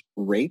was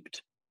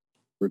raped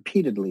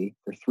repeatedly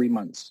for 3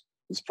 months.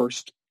 His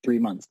first 3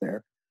 months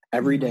there,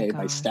 every day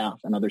by staff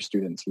and other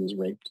students, he was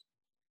raped.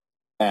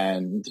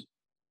 And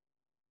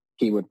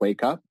he would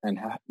wake up and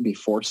be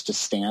forced to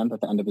stand at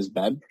the end of his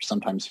bed for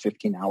sometimes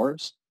 15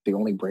 hours. The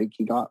only break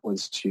he got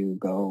was to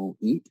go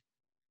eat.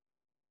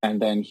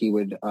 And then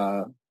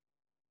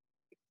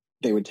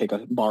they would take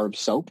a bar of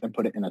soap and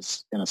put it in a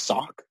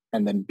sock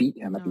and then beat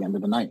him at the end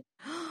of the night.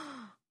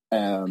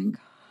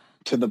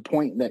 To the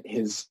point that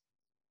his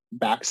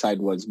backside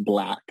was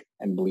black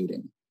and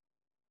bleeding.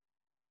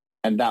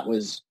 And that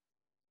was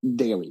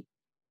daily,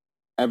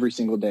 every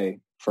single day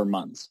for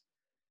months.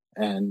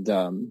 And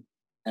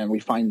we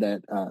find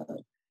that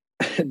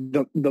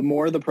the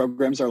more the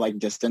programs are like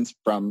distanced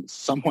from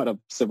somewhat of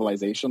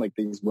civilization, like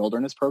these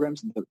wilderness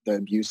programs, the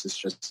abuse is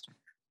just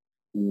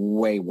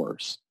way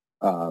worse.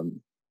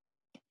 And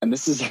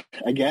this is,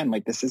 again,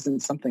 like this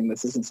isn't something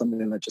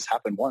that just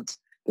happened once.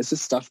 This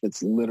is stuff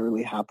that's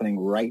literally happening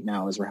right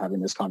now as we're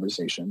having this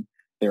conversation.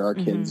 There are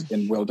kids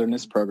in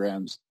wilderness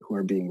programs who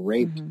are being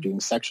raped, being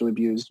sexually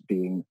abused,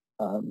 being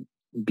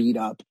beat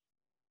up.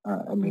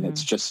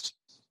 It's just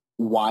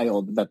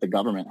wild that the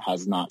government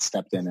has not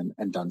stepped in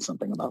and done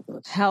something about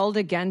this. Held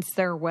against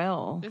their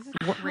will. This is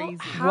crazy.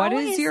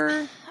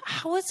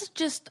 How is it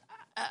just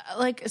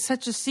like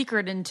such a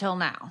secret until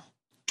now?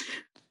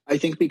 I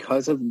think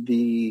because of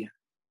the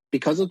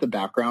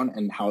background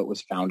and how it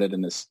was founded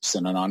in this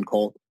Synanon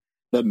cult,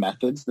 the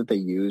methods that they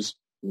use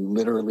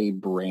literally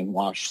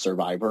brainwash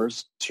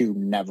survivors to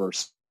never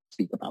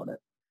speak about it.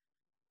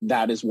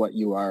 That is what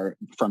you are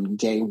from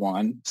day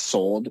one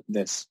sold,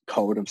 this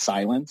code of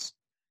silence,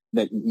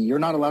 that you're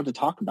not allowed to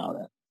talk about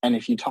it. And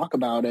if you talk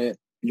about it,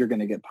 you're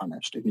going to get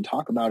punished. If you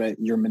talk about it,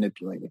 you're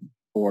manipulating,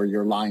 or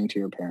you're lying to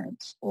your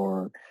parents,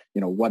 or,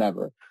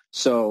 whatever.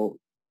 So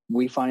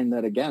we find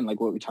that, again, like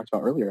what we talked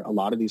about earlier, a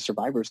lot of these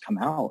survivors come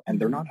out and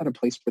they're not at a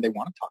place where they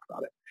want to talk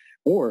about it,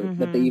 or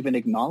that they even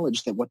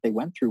acknowledge that what they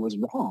went through was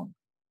wrong.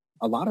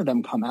 A lot of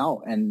them come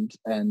out and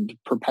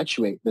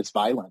perpetuate this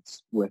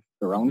violence with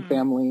their own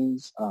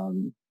families,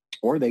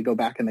 or they go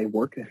back and they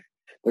work.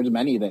 There's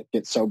many that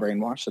get so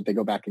brainwashed that they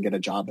go back and get a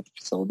job at the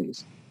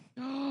facilities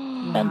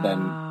and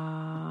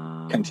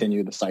then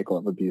continue the cycle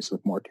of abuse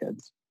with more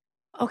kids.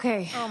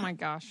 Okay. Oh my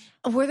gosh.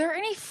 Were there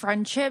any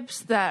friendships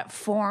that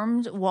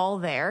formed while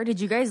there? Did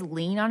you guys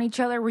lean on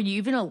each other? Were you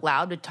even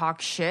allowed to talk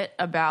shit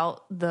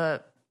about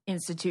the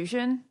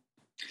institution?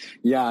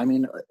 Yeah,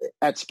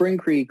 at Spring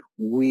Creek,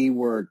 we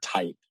were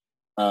tight.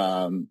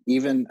 There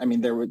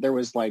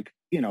was like,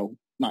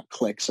 not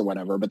cliques or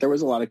whatever, but there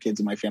was a lot of kids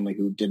in my family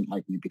who didn't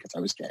like me because I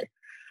was gay.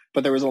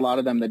 But there was a lot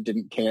of them that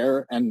didn't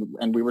care, and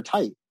we were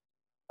tight.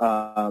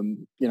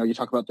 You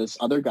talk about this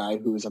other guy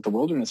who was at the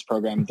wilderness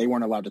program, they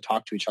weren't allowed to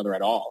talk to each other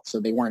at all. So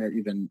they weren't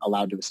even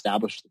allowed to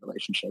establish the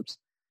relationships.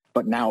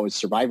 But now as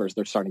survivors,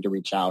 they're starting to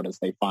reach out as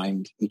they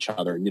find each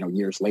other,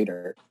 years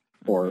later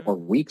or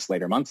weeks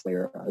later, months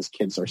later, as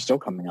kids are still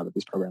coming out of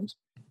these programs.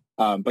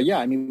 But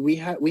yeah, we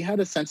had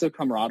a sense of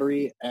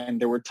camaraderie, and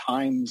there were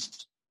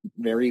times,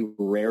 very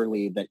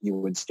rarely, that you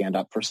would stand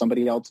up for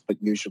somebody else, but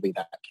usually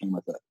that came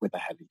with a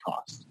heavy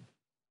cost.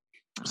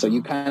 So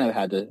you kind of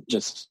had to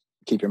just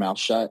keep your mouth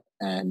shut.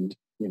 And,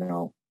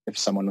 if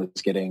someone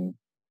was getting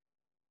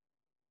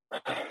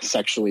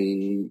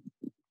sexually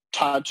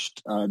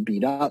touched,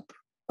 beat up,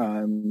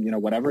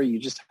 whatever, you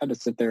just had to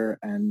sit there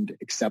and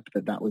accept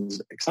that was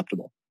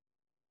acceptable.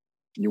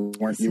 You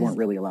weren't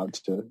really allowed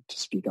to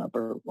speak up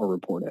or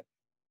report it.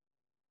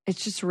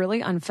 It's just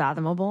really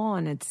unfathomable.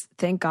 And it's,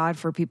 thank God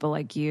for people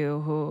like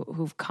you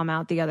who've come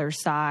out the other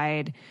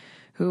side,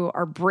 who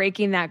are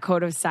breaking that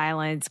code of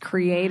silence,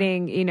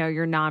 creating,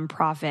 your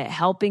nonprofit,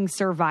 helping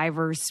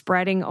survivors,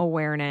 spreading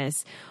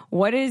awareness.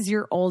 What is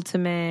your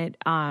ultimate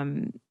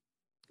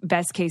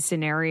best case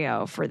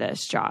scenario for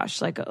this,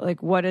 Josh?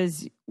 Like what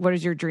does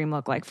your dream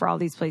look like for all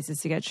these places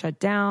to get shut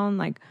down?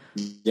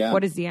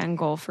 What is the end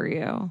goal for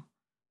you?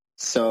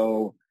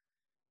 So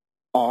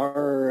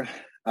our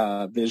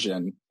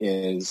vision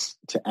is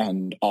to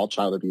end all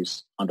child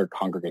abuse under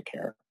congregate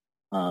care.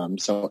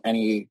 So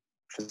any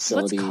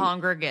facility. What's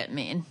congregate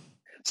mean?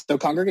 So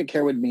congregate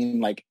care would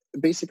mean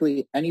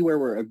basically anywhere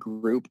where a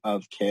group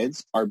of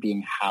kids are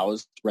being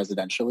housed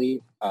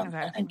residentially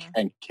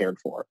and cared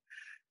for. Okay.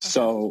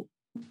 So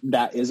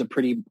that is a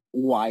pretty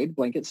wide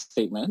blanket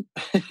statement.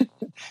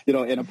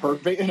 In a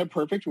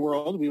perfect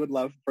world, we would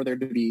love for there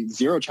to be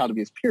zero child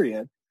abuse,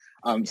 period.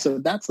 So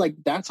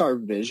that's our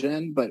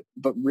vision, but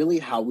really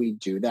how we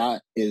do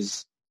that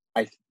is,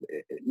 at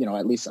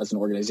least as an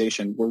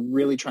organization, we're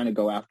really trying to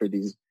go after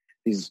these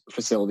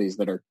facilities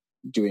that are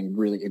doing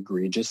really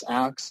egregious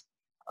acts.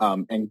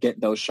 and get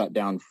those shut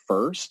down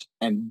first,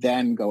 and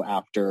then go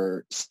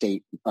after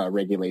state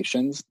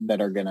regulations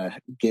that are going to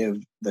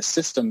give the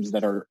systems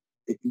that are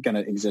going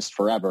to exist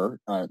forever,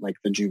 like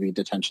the juvie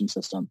detention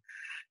system,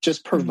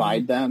 just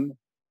provide them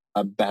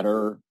a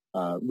better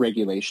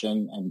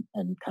regulation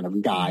and kind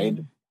of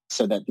guide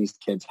so that these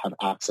kids have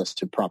access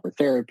to proper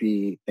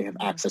therapy, they have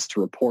access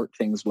to report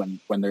things when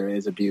there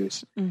is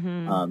abuse,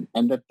 and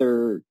that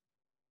they're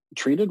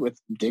treated with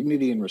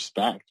dignity and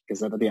respect,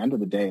 because at the end of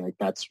the day, like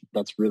that's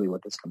really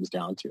what this comes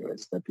down to,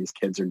 is that these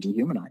kids are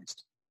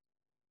dehumanized.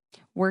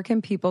 Where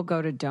can people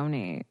go to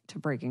donate to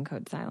Breaking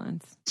Code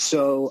Silence?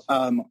 So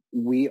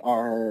we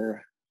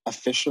are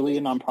officially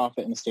a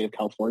nonprofit in the state of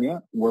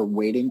California. We're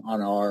waiting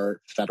on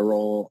our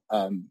federal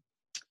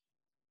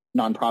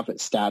nonprofit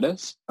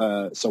status.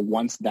 So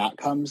once that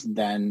comes,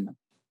 then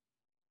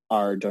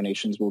our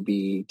donations will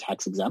be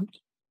tax exempt,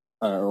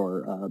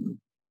 or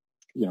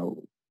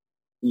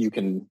you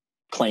can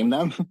claim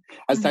them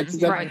as tax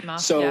exempt.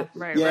 Right. So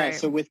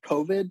so with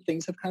COVID,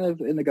 things have kind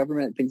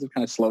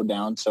of slowed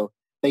down. So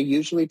they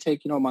usually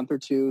take, a month or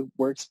two.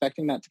 We're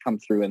expecting that to come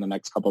through in the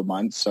next couple of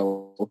months.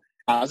 So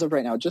as of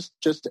right now, just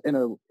in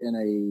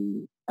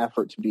a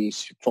effort to be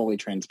fully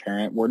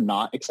transparent, we're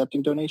not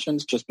accepting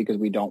donations just because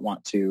we don't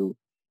want to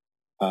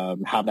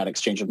have that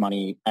exchange of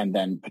money and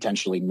then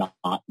potentially not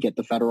get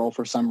the federal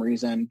for some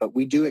reason. But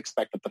we do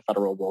expect that the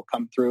federal will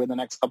come through in the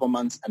next couple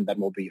months, and then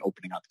we'll be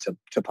opening up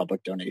to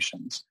public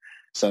donations.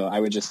 So I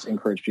would just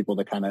encourage people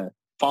to kind of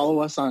follow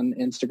us on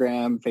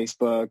Instagram,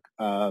 Facebook,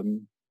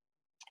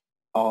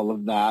 all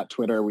of that,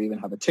 Twitter. We even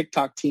have a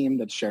TikTok team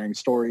that's sharing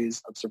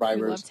stories of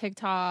survivors. We love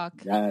TikTok.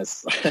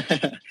 Yes.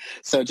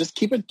 So just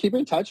keep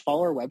in touch.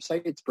 Follow our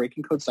website. It's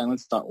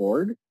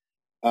breakingcodesilence.org.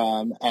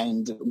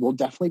 And we'll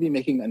definitely be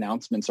making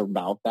announcements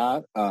about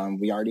that.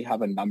 We already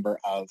have a number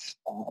of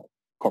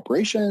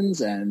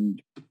corporations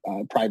and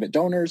private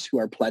donors who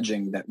are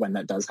pledging that when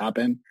that does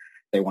happen,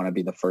 they want to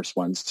be the first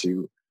ones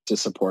to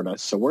support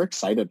us. So we're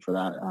excited for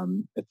that.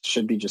 It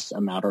should be just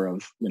a matter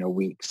of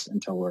weeks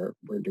until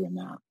we're doing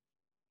that.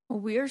 Well,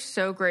 we are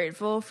so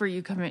grateful for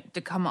you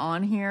to come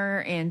on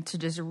here and to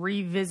just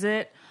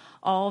revisit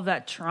all of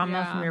that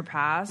trauma from your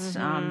past.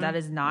 That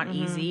is not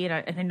easy.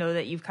 And I know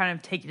that you've kind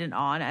of taken it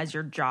on as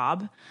your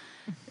job.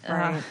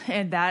 Right.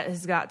 And that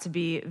has got to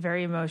be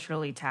very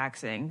emotionally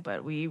taxing,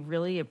 but we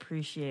really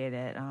appreciate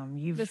it.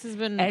 This has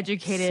been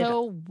educated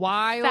so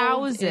wild,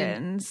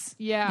 thousands.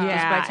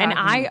 And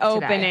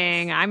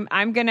eye-opening.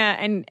 I'm gonna,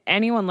 and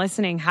anyone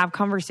listening, have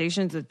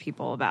conversations with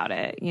people about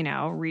it,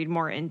 read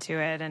more into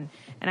it. And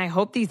I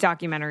hope these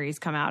documentaries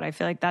come out. I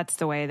feel like that's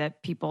the way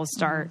that people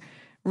start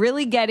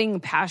really getting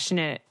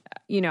passionate,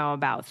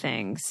 about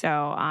things.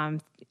 So,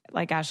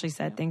 like Ashley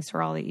said, thanks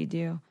for all that you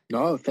do.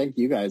 No, thank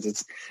you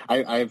guys.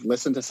 I've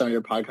listened to some of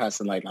your podcasts,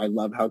 and I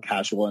love how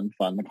casual and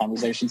fun the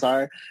conversations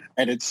are.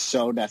 And it's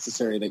so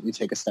necessary that you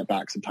take a step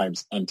back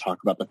sometimes and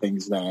talk about the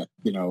things that,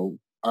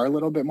 are a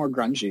little bit more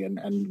grungy,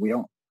 and we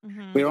don't,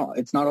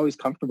 it's not always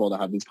comfortable to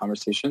have these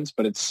conversations,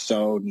 but it's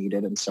so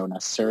needed and so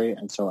necessary.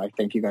 And so I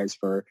thank you guys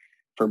for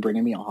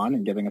bringing me on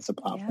and giving us a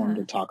platform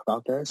to talk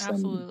about this.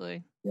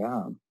 Absolutely.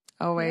 And,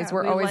 Always.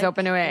 We're always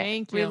open to it.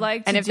 Thank you. We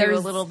like to do a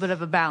little bit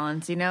of a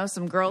balance,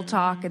 some girl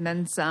talk and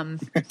then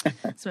some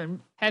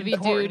heavy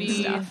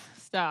duty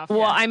stuff.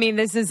 Well, I mean,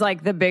 this is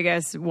like the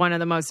biggest, one of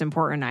the most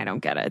important I don't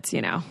get it.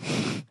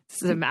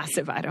 This is a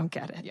massive I don't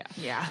get it.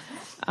 Yeah.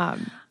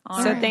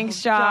 So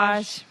thanks,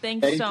 Josh.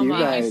 Thanks so you much.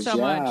 Guys. So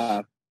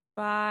much.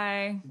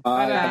 Bye.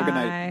 Bye. Have a good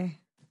night.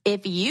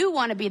 If you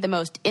want to be the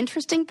most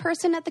interesting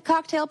person at the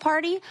cocktail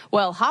party,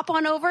 well, hop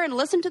on over and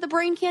listen to the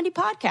Brain Candy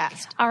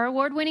podcast. Our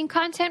award-winning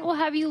content will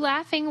have you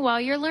laughing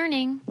while you're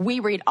learning. We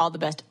read all the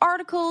best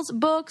articles,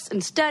 books,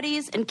 and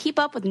studies and keep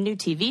up with new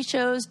TV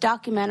shows,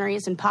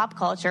 documentaries, and pop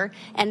culture.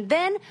 And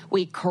then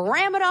we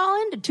cram it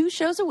all into 2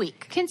 shows a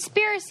week.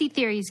 Conspiracy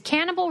theories,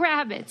 cannibal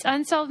rabbits,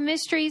 unsolved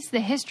mysteries,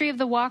 the history of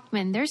the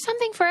Walkman. There's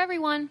something for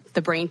everyone.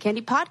 The Brain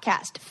Candy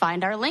podcast.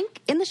 Find our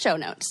link in the show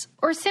notes.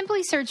 Or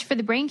simply search for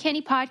the Brain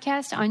Candy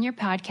podcast on your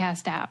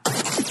podcast app.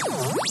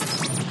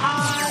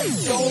 I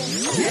don't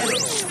get it.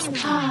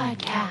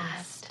 Podcast.